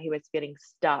thriver who is feeling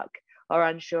stuck or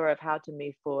unsure of how to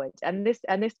move forward. And this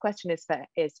question is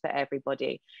for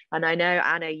everybody. And I know,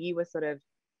 Anna, you were sort of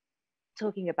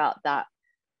talking about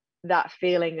that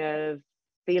feeling of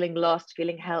feeling lost,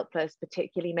 feeling helpless,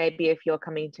 particularly maybe if you're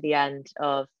coming to the end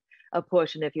of a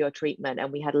portion of your treatment.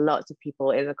 And we had lots of people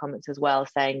in the comments as well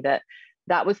saying that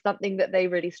was something that they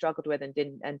really struggled with and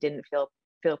didn't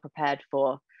feel prepared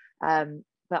for.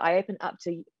 But I open up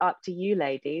to you,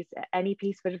 ladies. Any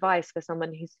piece of advice for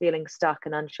someone who's feeling stuck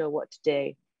and unsure what to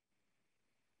do?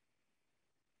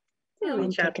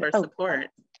 reach out for support.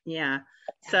 Yeah.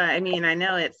 So, I mean, I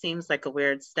know it seems like a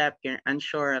weird step. You're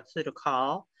unsure of who to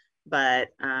call, but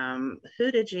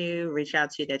who did you reach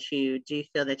out to that you do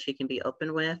feel that you can be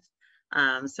open with?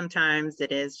 Sometimes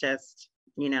it is just,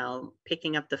 you know,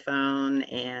 picking up the phone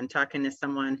and talking to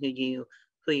someone who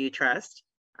you trust,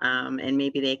 and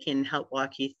maybe they can help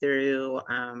walk you through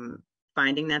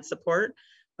finding that support.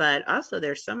 But also,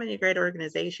 there's so many great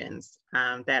organizations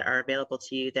that are available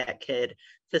to you that could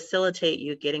facilitate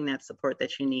you getting that support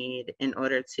that you need in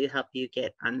order to help you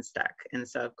get unstuck. And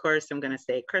so, of course, I'm going to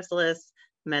say Chrysalis,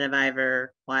 Metaviver,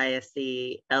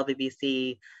 YSC,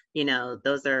 LBBC. You know,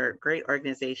 those are great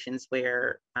organizations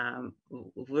where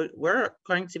we're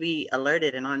going to be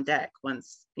alerted and on deck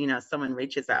once, you know, someone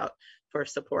reaches out for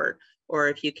support. Or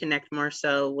if you connect more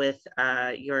so with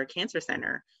your cancer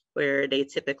center, where they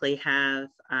typically have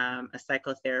a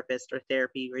psychotherapist or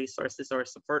therapy resources or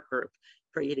support group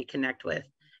for you to connect with.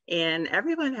 And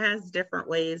everyone has different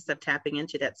ways of tapping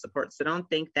into that support. So don't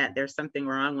think that there's something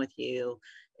wrong with you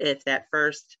if that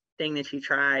first thing that you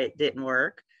tried didn't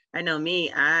work. I know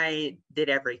me, I did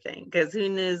everything because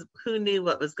who knew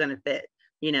what was going to fit?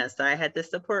 You know, so I had the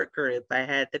support group, I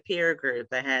had the peer group,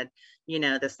 I had, you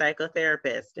know, the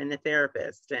psychotherapist and the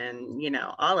therapist and, you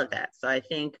know, all of that. So I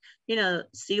think, you know,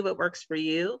 see what works for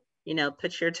you, you know,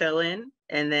 put your toe in,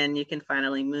 and then you can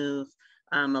finally move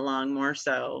along more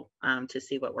so to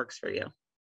see what works for you.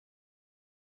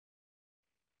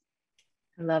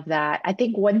 I love that. I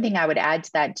think one thing I would add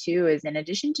to that too is, in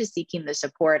addition to seeking the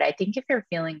support, I think if you're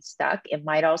feeling stuck, it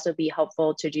might also be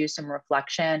helpful to do some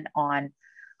reflection on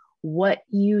what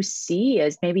you see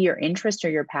as maybe your interest or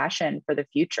your passion for the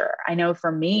future. I know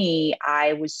for me,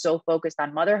 I was so focused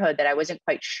on motherhood that I wasn't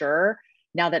quite sure,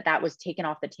 now that that was taken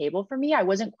off the table for me, I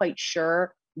wasn't quite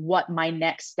sure what my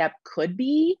next step could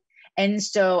be. And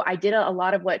so I did a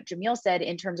lot of what Jamil said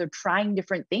in terms of trying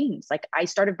different things. Like I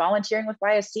started volunteering with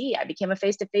YSC. I became a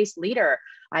face-to-face leader.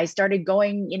 I started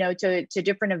going, you know, to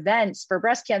different events for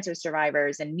breast cancer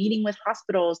survivors and meeting with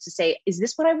hospitals to say, is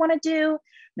this what I want to do?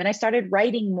 Then I started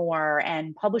writing more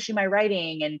and publishing my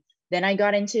writing. And then I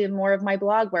got into more of my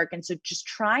blog work. And so just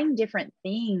trying different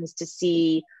things to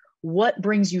see what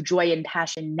brings you joy and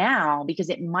passion now, because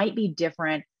it might be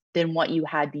different than what you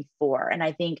had before. And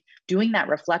I think doing that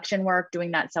reflection work,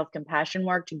 doing that self-compassion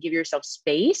work to give yourself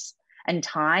space and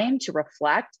time to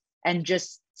reflect and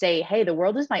just say, hey, the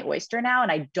world is my oyster now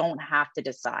and I don't have to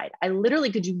decide. I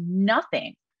literally could do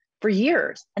nothing for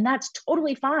years and that's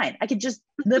totally fine. I could just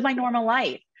live my normal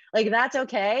life. Like that's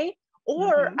okay.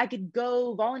 Or I could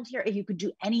go volunteer. You could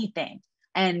do anything,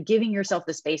 and giving yourself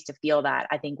the space to feel that,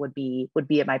 I think would be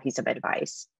my piece of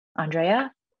advice.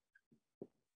 Andrea?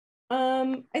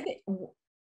 I think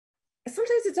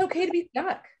sometimes it's okay to be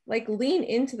stuck, like lean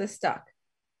into the stuck.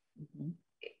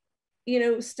 You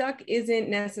know, stuck isn't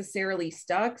necessarily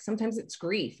stuck. Sometimes it's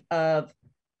grief of,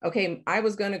 okay, I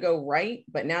was going to go right,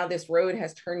 but now this road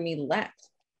has turned me left.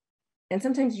 And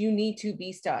sometimes you need to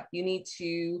be stuck. You need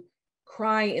to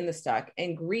cry in the stuck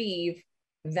and grieve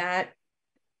that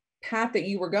path that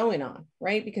you were going on,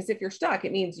 right? Because if you're stuck,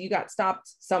 it means you got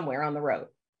stopped somewhere on the road.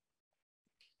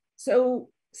 So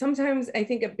sometimes I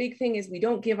think a big thing is we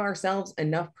don't give ourselves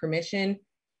enough permission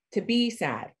to be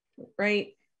sad,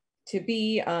 right? To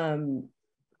be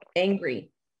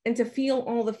angry and to feel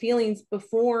all the feelings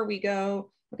before we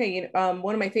go, okay, you know,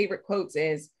 one of my favorite quotes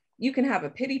is, you can have a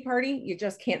pity party, you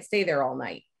just can't stay there all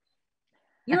night.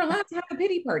 You're allowed to have a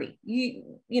pity party. You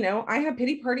know, I have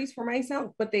pity parties for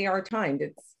myself, but they are timed.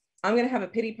 I'm going to have a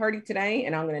pity party today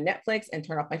and I'm going to Netflix and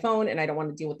turn off my phone and I don't want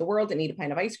to deal with the world and eat a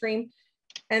pint of ice cream.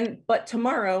 But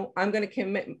tomorrow I'm going to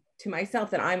commit to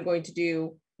myself that I'm going to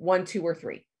do 1, 2, or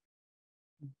 3,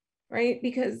 right?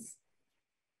 Because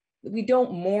we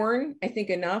don't mourn, I think,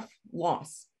 enough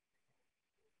loss.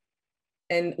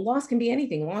 And loss can be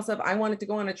anything. Loss of, I wanted to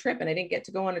go on a trip and I didn't get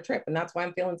to go on a trip. And that's why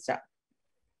I'm feeling stuck.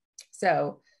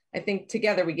 So I think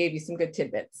together we gave you some good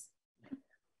tidbits.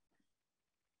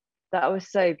 That was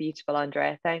so beautiful,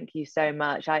 Andrea. Thank you so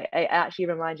much. It actually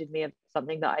reminded me of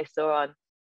something that I saw on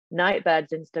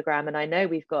Nightbird's Instagram, and I know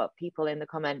we've got people in the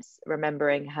comments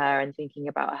remembering her and thinking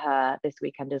about her this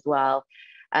weekend as well.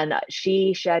 And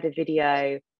she shared a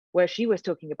video where she was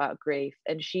talking about grief,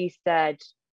 and she said,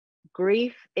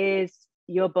 grief is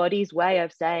your body's way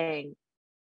of saying,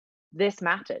 this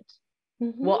mattered.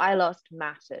 What I lost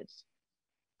mattered.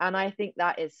 And I think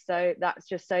that's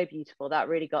just so beautiful. That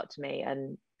really got to me.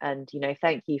 And you know,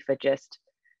 thank you for just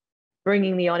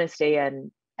bringing the honesty and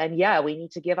yeah, we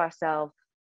need to give ourselves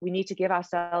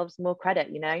more credit,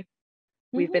 you know.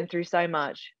 We've been through so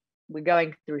much. We're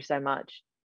going through so much.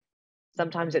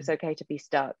 Sometimes it's okay to be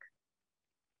stuck.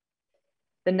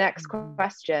 The next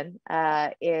question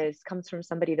comes from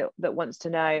somebody that wants to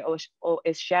know or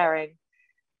is sharing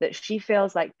that she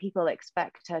feels like people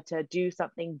expect her to do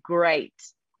something great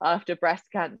after breast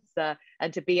cancer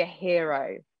and to be a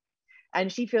hero.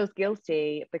 And she feels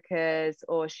guilty because,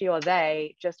 or she or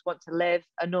they just want to live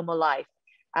a normal life.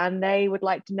 And they would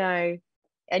like to know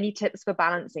any tips for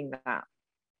balancing that. I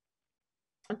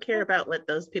don't care about what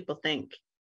those people think.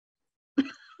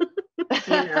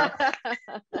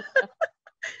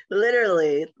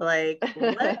 Literally, like,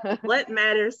 what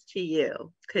matters to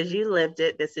you? Because you lived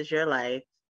it. This is your life.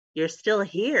 You're still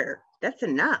here. That's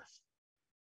enough.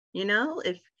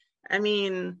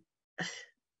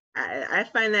 I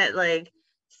find that like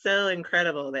so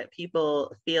incredible that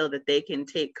people feel that they can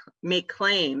make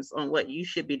claims on what you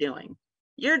should be doing.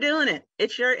 You're doing it.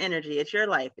 It's your energy. It's your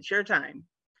life. It's your time.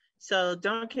 So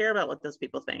don't care about what those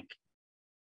people think.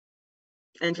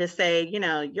 And just say,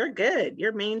 you're good.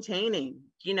 You're maintaining.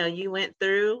 You went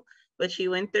through what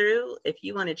you went through. If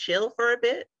you want to chill for a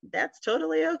bit, that's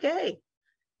totally okay.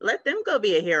 Let them go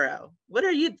be a hero. What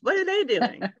are they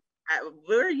doing?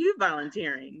 Where are you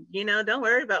volunteering? Don't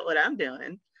worry about what I'm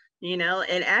doing.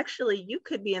 And actually you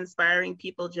could be inspiring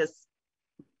people just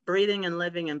breathing and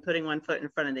living and putting one foot in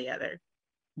front of the other.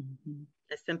 Mm-hmm.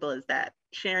 As simple as that.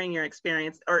 Sharing your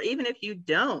experience, or even if you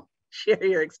don't share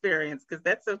your experience, because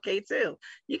that's okay too.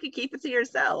 You can keep it to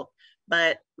yourself,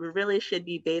 but it really should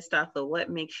be based off of what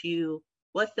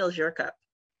fills your cup.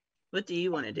 What do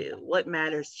you want to do? What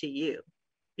matters to you?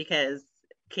 Because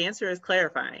cancer is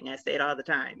clarifying. I say it all the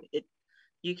time.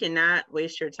 You cannot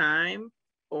waste your time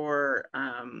or,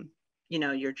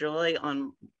 your joy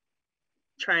on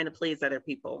trying to please other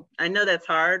people. I know that's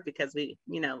hard because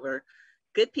we're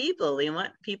good people. We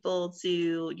want people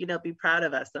to, be proud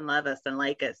of us and love us and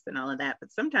like us and all of that.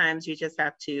 But sometimes you just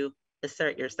have to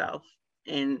assert yourself,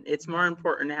 and it's more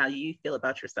important how you feel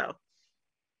about yourself.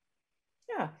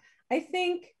 Yeah, I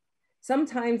think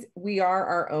sometimes we are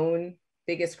our own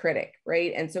biggest critic,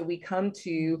 right? And so we come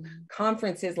to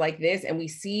conferences like this and we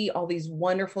see all these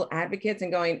wonderful advocates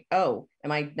and going, oh,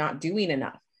 am I not doing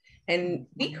enough? And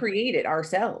we create it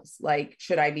ourselves. Like,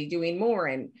 should I be doing more?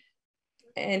 And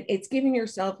it's giving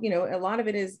yourself, a lot of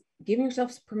it is giving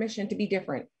yourself permission to be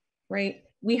different, right?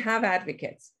 We have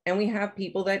advocates and we have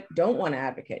people that don't want to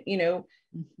advocate,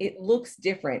 it looks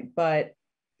different, but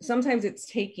sometimes it's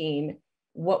taking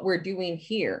what we're doing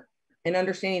here and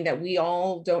understanding that we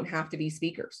all don't have to be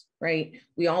speakers, right?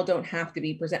 We all don't have to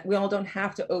be we all don't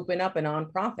have to open up a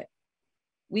nonprofit.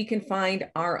 We can find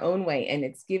our own way, and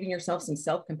it's giving yourself some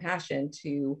self-compassion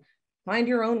to find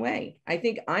your own way. I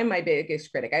think I'm my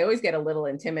biggest critic. I always get a little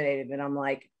intimidated and I'm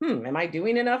like, am I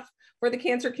doing enough for the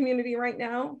cancer community right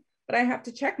now? But I have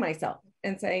to check myself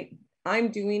and say,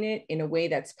 I'm doing it in a way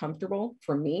that's comfortable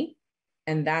for me,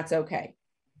 and that's okay.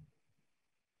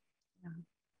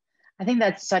 I think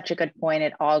that's such a good point.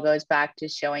 It all goes back to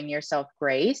showing yourself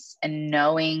grace and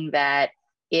knowing that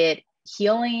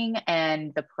healing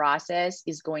and the process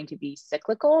is going to be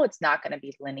cyclical. It's not going to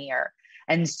be linear.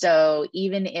 And so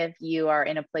even if you are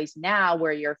in a place now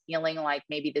where you're feeling like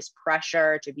maybe this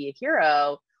pressure to be a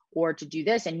hero or to do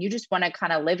this, and you just want to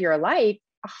kind of live your life,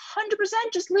 100%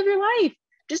 just live your life.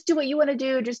 Just do what you want to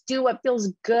do. Just do what feels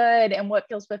good and what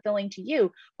feels fulfilling to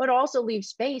you, but also leave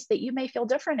space that you may feel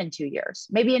different in 2 years.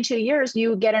 Maybe in 2 years,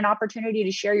 you get an opportunity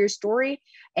to share your story.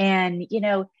 And,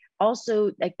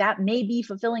 also like that may be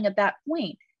fulfilling at that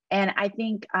point. And I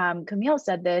think Jamil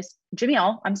said this,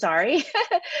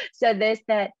 said this,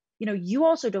 that, you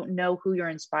also don't know who you're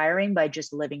inspiring by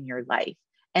just living your life.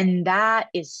 And that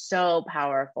is so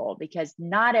powerful because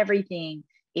not everything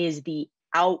is the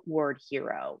outward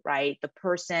hero, right? The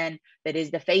person that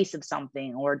is the face of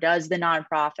something or does the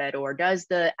nonprofit or does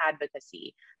the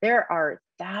advocacy. There are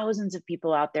thousands of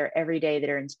people out there every day that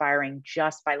are inspiring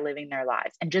just by living their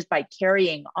lives and just by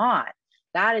carrying on.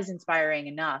 That is inspiring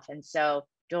enough. And so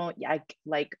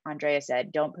like Andrea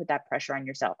said, don't put that pressure on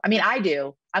yourself. I mean, I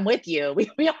do. I'm with you.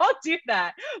 We all do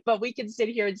that, but we can sit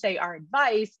here and say our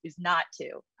advice is not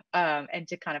to, and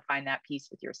to kind of find that peace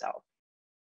with yourself.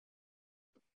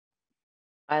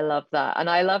 I love that. And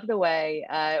I love the way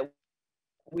it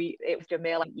was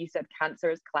Jamil, you said cancer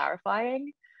is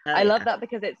clarifying. I love that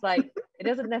because it's like, it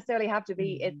doesn't necessarily have to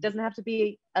be, it doesn't have to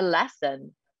be a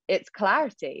lesson. It's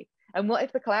clarity. And what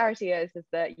if the clarity is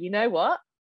that, you know what?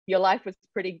 Your life was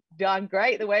pretty darn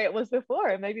great the way it was before.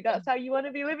 And maybe that's how you want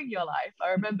to be living your life.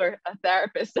 I remember a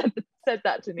therapist said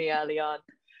that to me early on.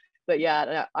 But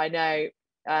yeah, I know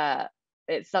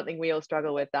it's something we all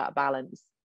struggle with, that balance.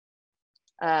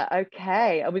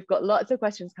 Okay, and we've got lots of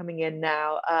questions coming in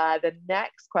now. The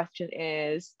next question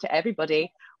is to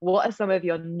everybody. What are some of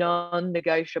your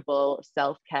non-negotiable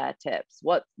self-care tips?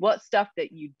 What stuff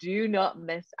that you do not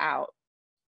miss out?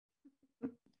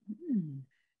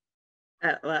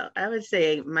 Well, I would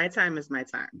say my time is my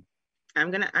time.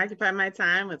 I'm going to occupy my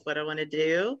time with what I want to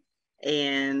do.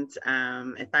 And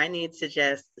if I need to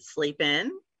just sleep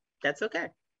in, that's okay.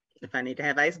 If I need to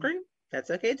have ice cream, that's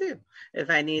okay too. If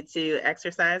I need to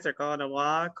exercise or go on a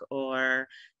walk or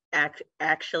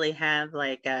actually have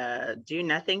like a do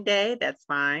nothing day, that's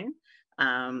fine.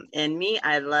 And me,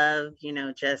 I love,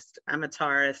 I'm a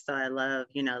Taurus, so I love,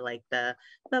 like the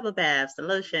bubble baths and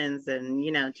lotions and,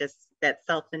 just that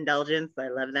self-indulgence. I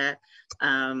love that.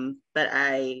 But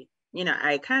I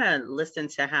kind of listen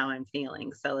to how I'm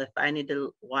feeling. So if I need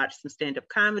to watch some stand-up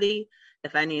comedy,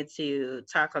 if I need to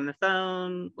talk on the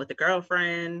phone with a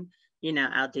girlfriend,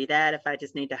 I'll do that. If I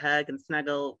just need to hug and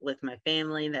snuggle with my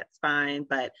family, that's fine.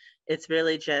 But it's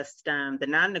really just the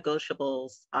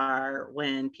non-negotiables are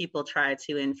when people try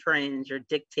to infringe or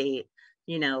dictate,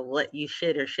 what you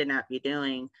should or should not be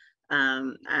doing.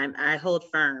 I hold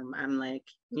firm. I'm like,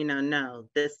 no,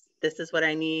 this is what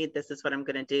I need. This is what I'm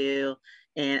going to do.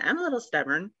 And I'm a little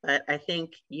stubborn, but I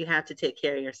think you have to take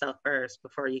care of yourself first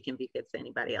before you can be good to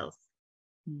anybody else.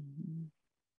 Mm-hmm.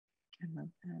 I love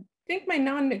that. I think my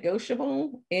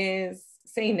non-negotiable is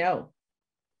say no.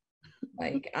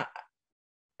 Like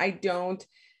I don't,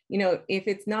 if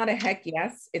it's not a heck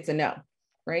yes, it's a no,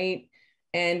 right?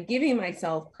 And giving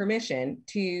myself permission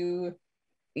to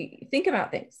think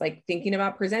about things, like thinking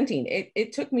about presenting.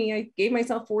 It took me, I gave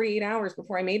myself 48 hours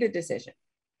before I made a decision.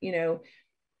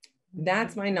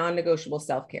 That's my non-negotiable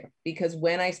self-care, because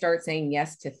when I start saying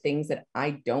yes to things that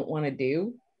I don't want to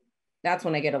do, that's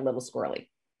when I get a little squirrely.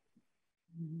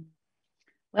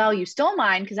 Well, you stole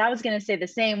mine, because I was going to say the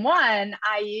same one.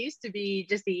 I used to be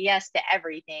just a yes to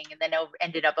everything, and then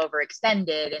ended up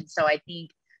overextended. And so I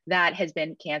think that has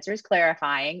been, Cancer is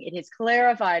clarifying. It has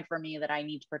clarified for me that I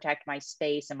need to protect my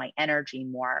space and my energy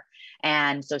more.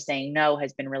 And so saying no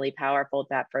has been really powerful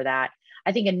for that.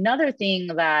 I think another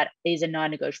thing that is a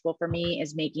non-negotiable for me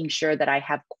is making sure that I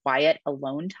have quiet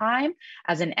alone time.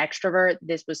 As an extrovert,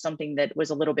 this was something that was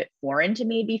a little bit foreign to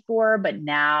me before, but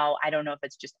now I don't know if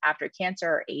it's just after cancer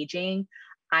or aging,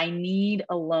 I need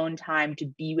alone time to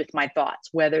be with my thoughts,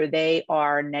 whether they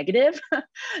are negative,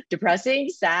 depressing,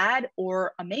 sad,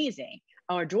 or amazing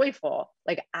or joyful.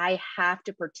 Like, I have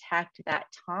to protect that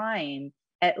time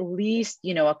at least,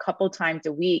 a couple times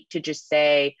a week to just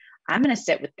say, I'm going to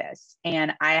sit with this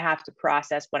and I have to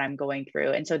process what I'm going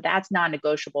through. And so that's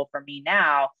non-negotiable for me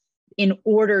now, in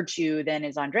order to then,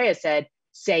 as Andrea said,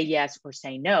 say yes or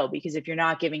say no. Because if you're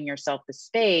not giving yourself the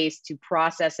space to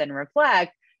process and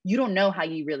reflect, you don't know how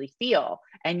you really feel,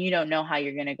 and you don't know how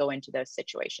you're going to go into those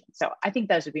situations. So I think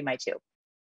those would be my two.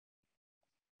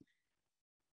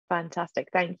 Fantastic.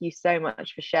 Thank you so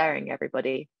much for sharing,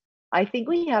 everybody. I think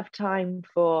we have time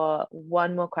for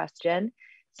one more question.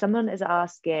 Someone is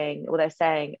asking, or they're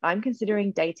saying, I'm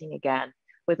considering dating again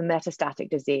with metastatic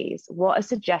disease. What are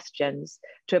suggestions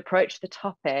to approach the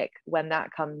topic when that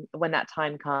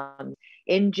time comes?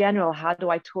 In general, how do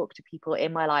I talk to people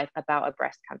in my life about a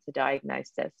breast cancer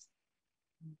diagnosis?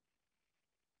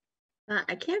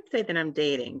 I can't say that I'm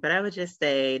dating, but I would just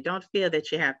say, don't feel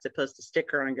that you have to post a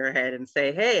sticker on your head and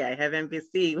say, hey, I have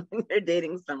MBC when you're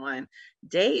dating someone.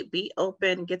 Date, be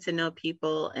open, get to know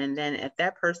people. And then if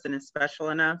that person is special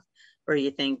enough, or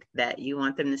you think that you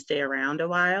want them to stay around a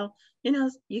while,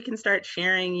 you can start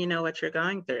sharing, what you're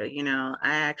going through. I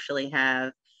actually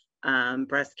have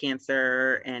breast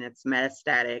cancer, and it's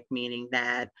metastatic, meaning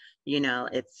that,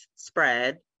 it's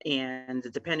spread. And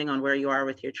depending on where you are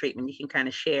with your treatment, you can kind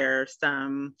of share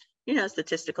some,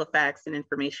 statistical facts and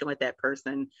information with that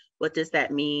person. What does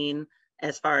that mean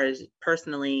as far as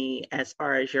personally, as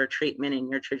far as your treatment and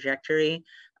your trajectory?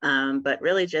 But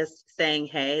really just saying,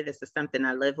 hey, this is something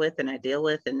I live with and I deal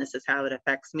with, and this is how it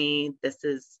affects me. This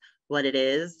is what it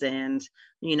is. And,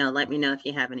 let me know if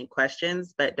you have any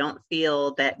questions, but don't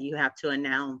feel that you have to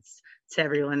announce to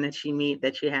everyone that you meet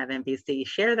that you have MBC.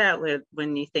 Share that with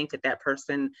when you think that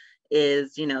person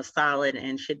is, solid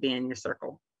and should be in your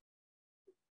circle.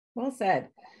 Well said.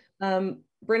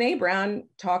 Brene Brown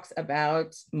talks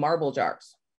about marble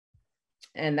jars.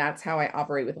 And that's how I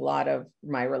operate with a lot of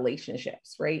my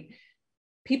relationships, right?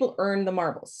 People earn the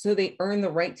marbles, so they earn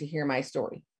the right to hear my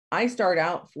story. I start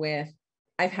out with,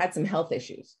 I've had some health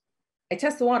issues. I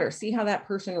test the water, see how that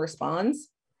person responds.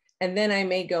 And then I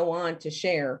may go on to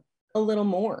share a little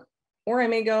more, or I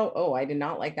may go, oh, I did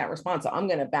not like that response, so I'm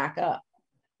going to back up,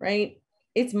 right?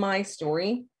 It's my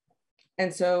story.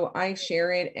 And so I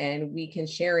share it, and we can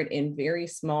share it in very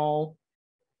small,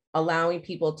 allowing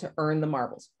people to earn the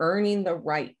marbles, earning the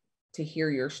right to hear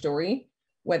your story,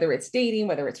 whether it's dating,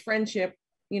 whether it's friendship.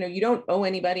 You don't owe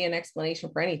anybody an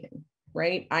explanation for anything,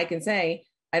 right? I can say,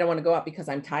 I don't want to go out because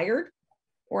I'm tired.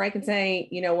 Or I can say,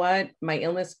 you know what, my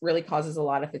illness really causes a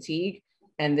lot of fatigue,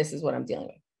 and this is what I'm dealing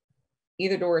with.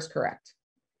 Either door is correct.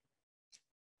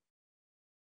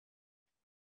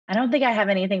 I don't think I have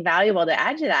anything valuable to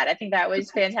add to that. I think that was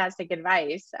fantastic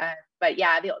advice. But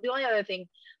yeah, the only other thing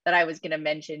that I was going to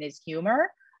mention is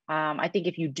humor. I think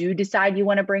if you do decide you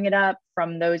want to bring it up,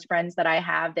 from those friends that I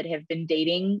have that have been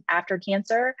dating after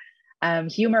cancer,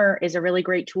 humor is a really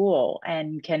great tool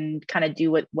and can kind of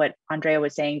do what Andrea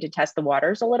was saying to test the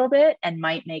waters a little bit, and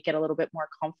might make it a little bit more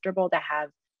comfortable to have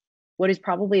what is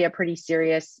probably a pretty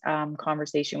serious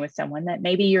conversation with someone that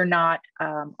maybe you're not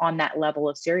on that level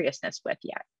of seriousness with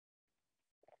yet.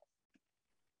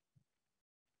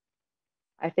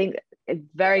 I think it's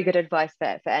very good advice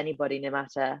for anybody, no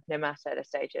matter the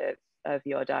stage of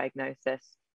your diagnosis.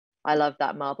 I love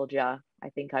that marble jar. I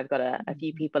think I've got a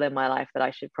few people in my life that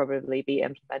I should probably be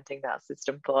implementing that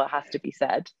system for, it has to be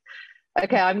said.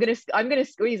 Okay, I'm gonna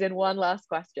squeeze in one last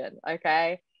question,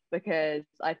 okay? Because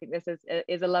I think this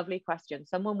is a lovely question.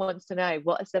 Someone wants to know,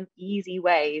 what are some easy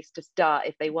ways to start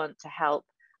if they want to help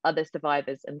other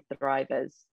survivors and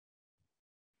thrivers?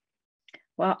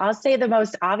 Well, I'll say the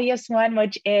most obvious one,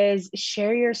 which is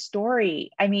share your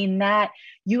story. I mean, that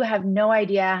you have no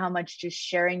idea how much just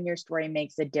sharing your story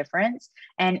makes a difference.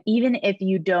 And even if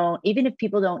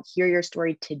people don't hear your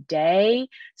story today,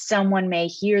 someone may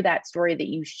hear that story that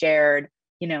you shared,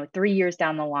 3 years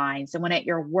down the line. Someone at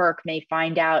your work may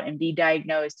find out and be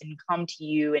diagnosed and come to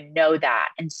you and know that.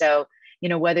 And so,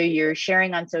 whether you're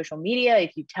sharing on social media,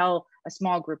 if you tell a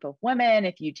small group of women,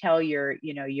 if you tell your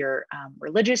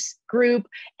religious group,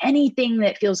 anything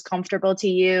that feels comfortable to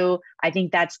you, I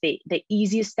think that's the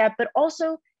easiest step. But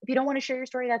also, if you don't want to share your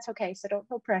story, that's okay. So don't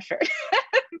feel pressured.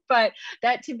 But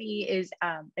that to me is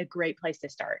a great place to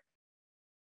start.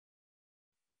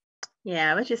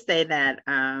 Yeah, I would just say that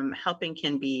helping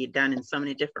can be done in so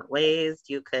many different ways.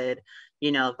 You could,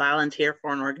 volunteer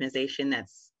for an organization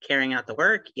that's carrying out the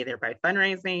work, either by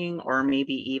fundraising or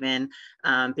maybe even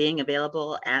being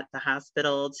available at the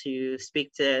hospital to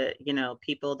speak to,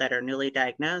 people that are newly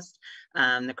diagnosed.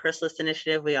 The Chrysalis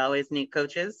Initiative, we always need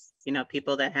coaches,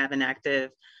 people that have an active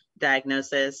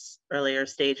diagnosis, earlier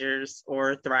stagers,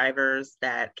 or thrivers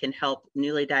that can help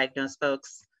newly diagnosed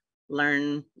folks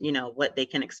learn, what they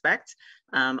can expect.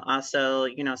 Also,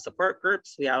 support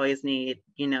groups. We always need,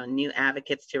 new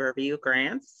advocates to review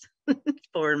grants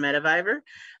for Metaviver,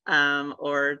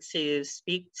 or to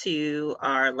speak to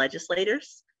our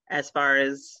legislators as far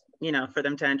as, for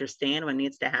them to understand what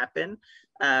needs to happen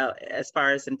as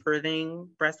far as improving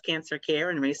breast cancer care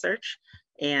and research.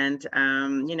 And,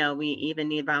 we even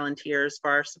need volunteers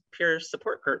for our peer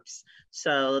support groups.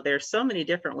 So there's so many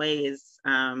different ways,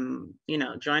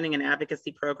 joining an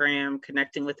advocacy program,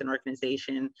 connecting with an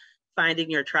organization,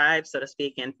 finding your tribe, so to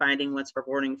speak, and finding what's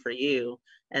rewarding for you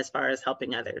as far as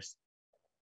helping others.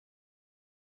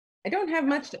 I don't have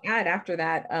much to add after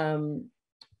that.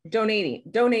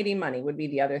 Donating money would be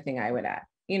the other thing I would add,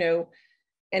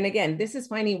 And again, this is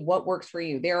finding what works for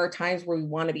you. There are times where we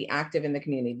want to be active in the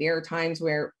community. There are times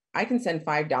where I can send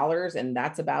 $5 and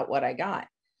that's about what I got.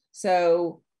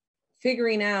 So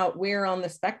figuring out where on the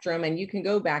spectrum, and you can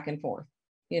go back and forth,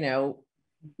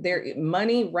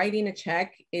 money, writing a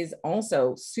check is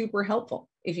also super helpful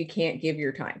if you can't give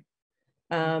your time.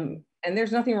 And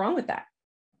there's nothing wrong with that.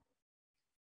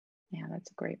 Yeah,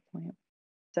 that's a great point.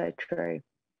 So true.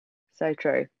 So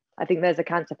true. I think there's a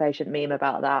cancer patient meme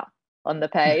about that on the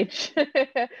page.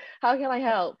 How can I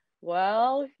help?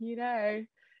 Well,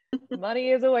 money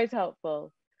is always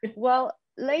helpful. Well,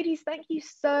 ladies, thank you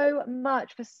so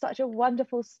much for such a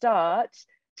wonderful start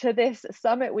to this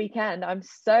summit weekend. I'm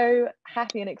so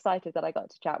happy and excited that I got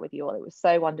to chat with you all. It was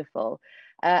so wonderful.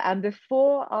 And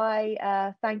before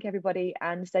I thank everybody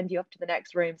and send you off to the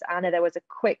next rooms, Anna, there was a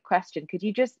quick question. Could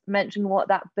you just mention what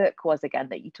that book was again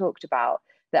that you talked about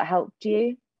that helped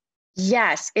you?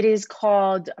 Yes, it is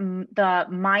called the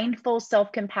Mindful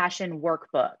Self-Compassion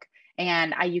Workbook.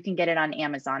 And you can get it on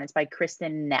Amazon. It's by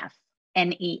Kristin Neff,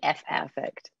 Neff.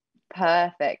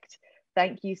 Perfect.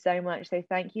 Thank you so much. So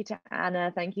thank you to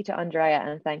Anna, thank you to Andrea,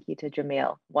 and thank you to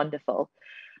Jamil. Wonderful.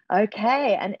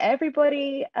 Okay, and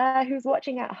everybody who's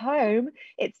watching at home,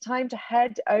 it's time to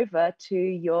head over to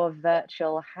your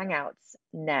virtual Hangouts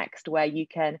next, where you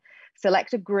can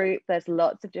select a group. There's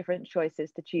lots of different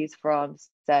choices to choose from.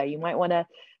 So you might want to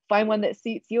find one that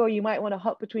suits you, or you might want to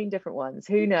hop between different ones.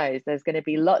 Who knows? There's going to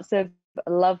be lots of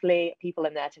lovely people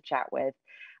in there to chat with.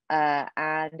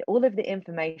 And all of the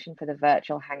information for the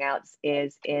virtual Hangouts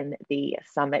is in the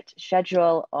summit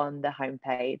schedule on the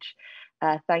homepage.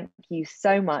 Thank you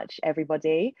so much,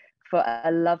 everybody, for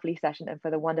a lovely session and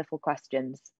for the wonderful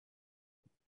questions.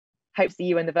 Hope to see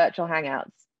you in the virtual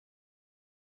Hangouts.